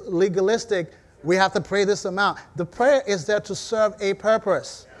this legalistic, we have to pray this amount. The prayer is there to serve a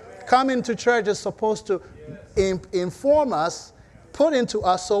purpose. Coming to church is supposed to inform us, put into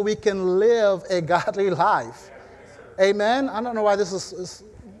us so we can live a godly life. Amen? I don't know why this is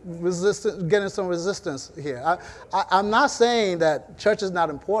getting some resistance here. I'm not saying that church is not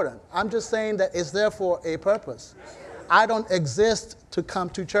important. I'm just saying that it's there for a purpose. I don't exist to come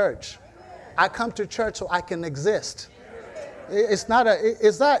to church. I come to church so I can exist. It's not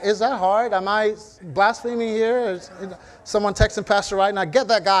is that hard? Am I blaspheming here? Someone texting Pastor right now, get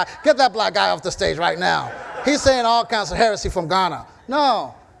that black guy off the stage right now. He's saying all kinds of heresy from Ghana.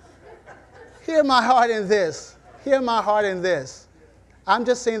 No. Hear my heart in this. Hear my heart in this. I'm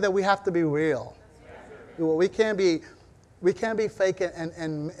just saying that we have to be real. We can't be fake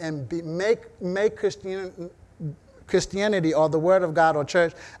and make Christianity or the Word of God or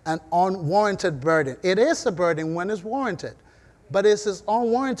church an unwarranted burden. It is a burden when it's warranted, but it's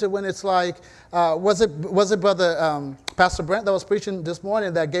unwarranted when it's like, was it Brother Pastor Brent that was preaching this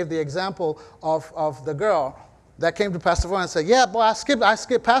morning that gave the example of the girl that came to Pastor Brent and said, yeah, boy, I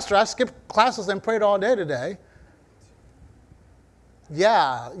skipped classes and prayed all day today.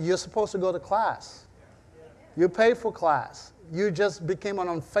 Yeah, you're supposed to go to class. You paid for class. You just became an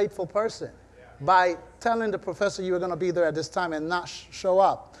unfaithful person by telling the professor you were going to be there at this time and not show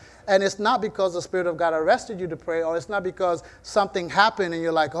up. And it's not because the Spirit of God arrested you to pray, or it's not because something happened and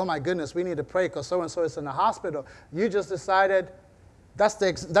you're like, oh my goodness, we need to pray because so-and-so is in the hospital. You just decided,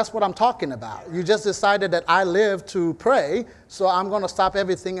 that's what I'm talking about. You just decided that I live to pray, so I'm going to stop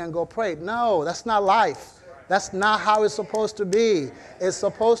everything and go pray. No, that's not life. That's not how it's supposed to be. It's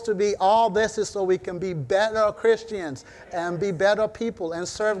supposed to be all this is so we can be better Christians and be better people and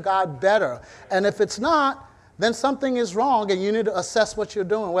serve God better. And if it's not, then something is wrong and you need to assess what you're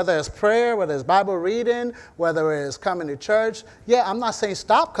doing, whether it's prayer, whether it's Bible reading, whether it's coming to church. Yeah, I'm not saying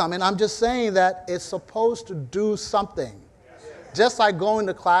stop coming. I'm just saying that it's supposed to do something. Just like going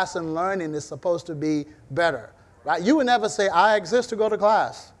to class and learning is supposed to be better. Right? You would never say, I exist to go to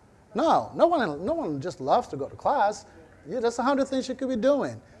class. No one just loves to go to class. Yeah, there's 100 things you could be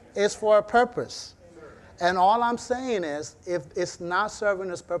doing. It's for a purpose. And all I'm saying is, if it's not serving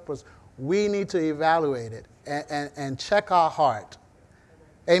its purpose, we need to evaluate it and check our heart.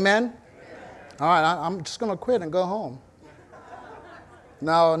 Amen? All right, I'm just going to quit and go home.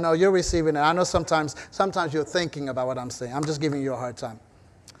 No, you're receiving it. I know sometimes you're thinking about what I'm saying. I'm just giving you a hard time.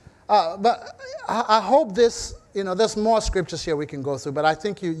 But I hope this, there's more scriptures here we can go through, but I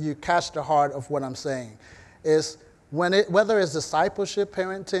think you catch the heart of what I'm saying. Is whether it's discipleship,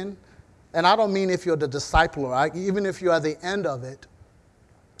 parenting, and I don't mean if you're the discipler, right? Even if you are the end of it,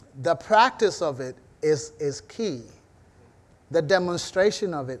 the practice of it is key. The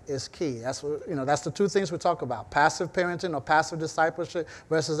demonstration of it is key. That's the two things we talk about: passive parenting or passive discipleship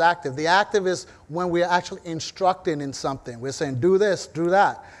versus active. The active is when we're actually instructing in something. We're saying, do this, do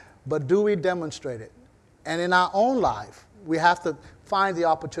that. But do we demonstrate it? And in our own life, we have to find the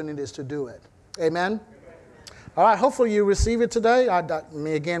opportunities to do it. Amen? All right, hopefully you receive it today.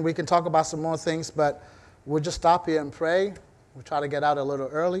 Again, we can talk about some more things, but we'll just stop here and pray. We'll try to get out a little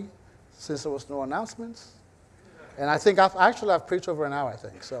early since there was no announcements. And I think I've preached over an hour, I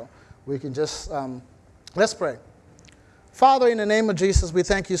think. So we can just, let's pray. Father, in the name of Jesus, we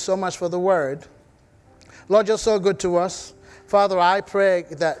thank you so much for the word. Lord, you're so good to us. Father, I pray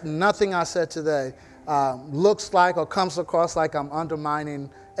that nothing I said today looks like or comes across like I'm undermining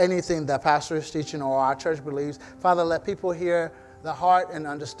anything that Pastor is teaching or our church believes. Father, let people hear the heart and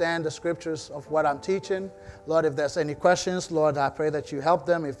understand the scriptures of what I'm teaching. Lord, if there's any questions, Lord, I pray that you help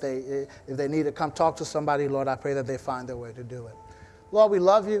them. If they need to come talk to somebody, Lord, I pray that they find their way to do it. Lord, we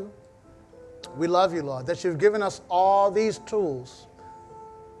love you. We love you, Lord, that you've given us all these tools: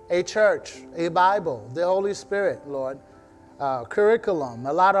 a church, a Bible, the Holy Spirit, Lord, curriculum,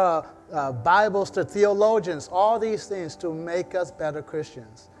 a lot of Bibles to theologians, all these things to make us better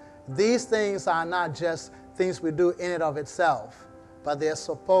Christians. These things are not just things we do in and of itself, but they're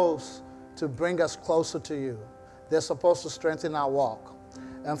supposed to bring us closer to you. They're supposed to strengthen our walk.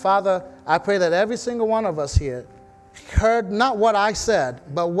 And Father, I pray that every single one of us here heard not what I said,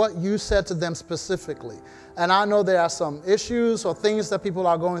 but what you said to them specifically. And I know there are some issues or things that people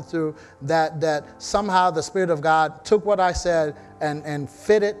are going through that somehow the Spirit of God took what I said and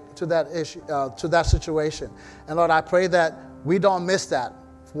fit it to that issue, to that situation. And Lord, I pray that we don't miss that.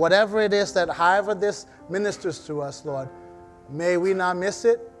 Whatever it is that, however this ministers to us, Lord, may we not miss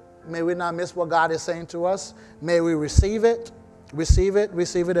it. May we not miss what God is saying to us. May we receive it,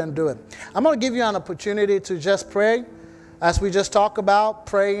 and do it. I'm going to give you an opportunity to just pray. As we just talked about,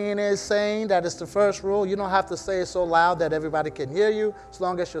 praying is saying, that is the first rule. You don't have to say it so loud that everybody can hear you, as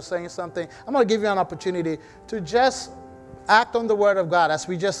long as you're saying something. I'm going to give you an opportunity to just act on the word of God. As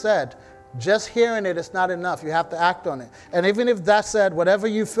we just said, just hearing it is not enough. You have to act on it. And even if that said, whatever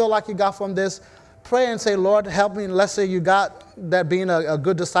you feel like you got from this, pray and say, Lord, help me. Let's say you got that being a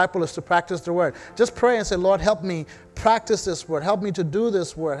good disciple is to practice the word. Just pray and say, Lord, help me practice this word. Help me to do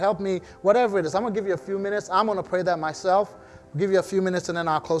this word. Help me, whatever it is. I'm going to give you a few minutes. I'm going to pray that myself. I'll give you a few minutes and then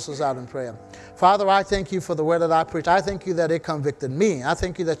I'll close this out in prayer. Father, I thank you for the word that I preached. I thank you that it convicted me. I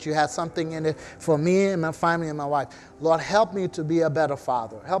thank you that you had something in it for me and my family and my wife. Lord, help me to be a better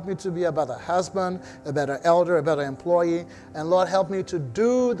father. Help me to be a better husband, a better elder, a better employee. And Lord, help me to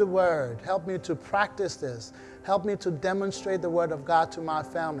do the word. Help me to practice this. Help me to demonstrate the word of God to my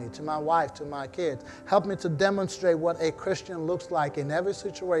family, to my wife, to my kids. Help me to demonstrate what a Christian looks like in every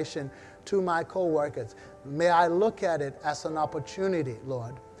situation to my co-workers. May I look at it as an opportunity,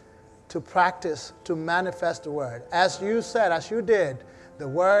 Lord, to practice, to manifest the word. As you said, as you did, the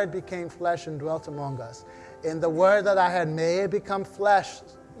word became flesh and dwelt among us. In the word that I had, may it become flesh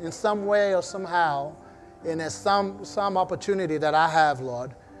in some way or somehow, in some opportunity that I have,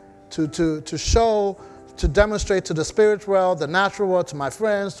 Lord, to show, to demonstrate to the spiritual world, the natural world, to my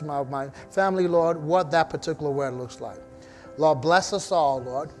friends, to my family, Lord, what that particular word looks like. Lord, bless us all,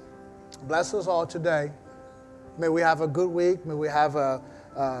 Lord. Bless us all today. May we have a good week. May we have a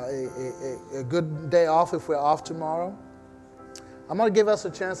good day off if we're off tomorrow. I'm going to give us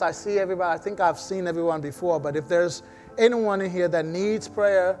a chance. I see everybody. I think I've seen everyone before, but if there's anyone in here that needs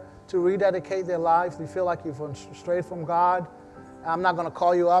prayer to rededicate their life, you feel like you've strayed from God, I'm not going to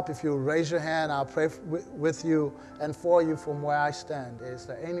call you up. If you raise your hand, I'll pray with you and for you from where I stand. Is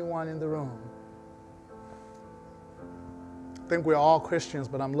there anyone in the room? I think we're all Christians,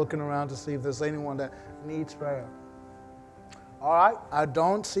 but I'm looking around to see if there's anyone that needs prayer. All right, I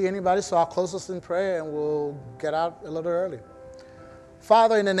don't see anybody, so I'll close us in prayer and we'll get out a little early.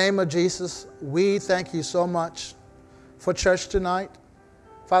 Father, in the name of Jesus, we thank you so much for church tonight.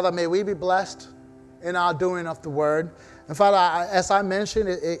 Father, may we be blessed. in our doing of the word. And Father, as I mentioned,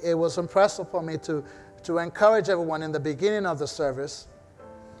 it was impressive for me to encourage everyone in the beginning of the service,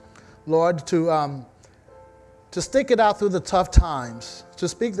 Lord, to stick it out through the tough times, to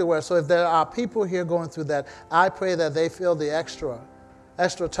speak the word. So if there are people here going through that, I pray that they feel the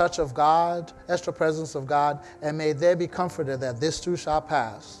extra touch of God, extra presence of God, and may they be comforted that this too shall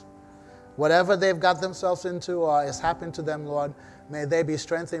pass. Whatever they've got themselves into or is happening to them, Lord, may they be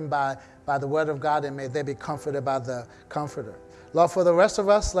strengthened by the word of God, and may they be comforted by the Comforter. Lord, for the rest of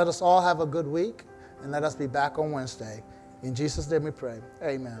us, let us all have a good week, and let us be back on Wednesday. In Jesus' name we pray.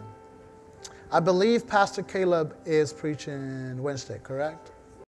 Amen. I believe Pastor Caleb is preaching Wednesday, correct?